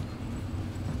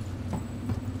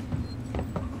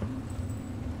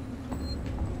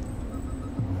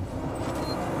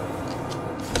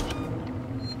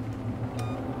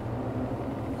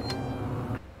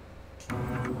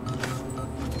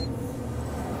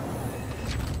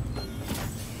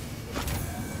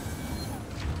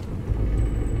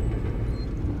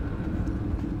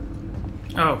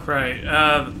 Oh, right.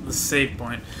 The save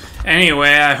point. Anyway,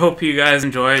 I hope you guys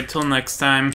enjoyed. Till next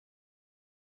time.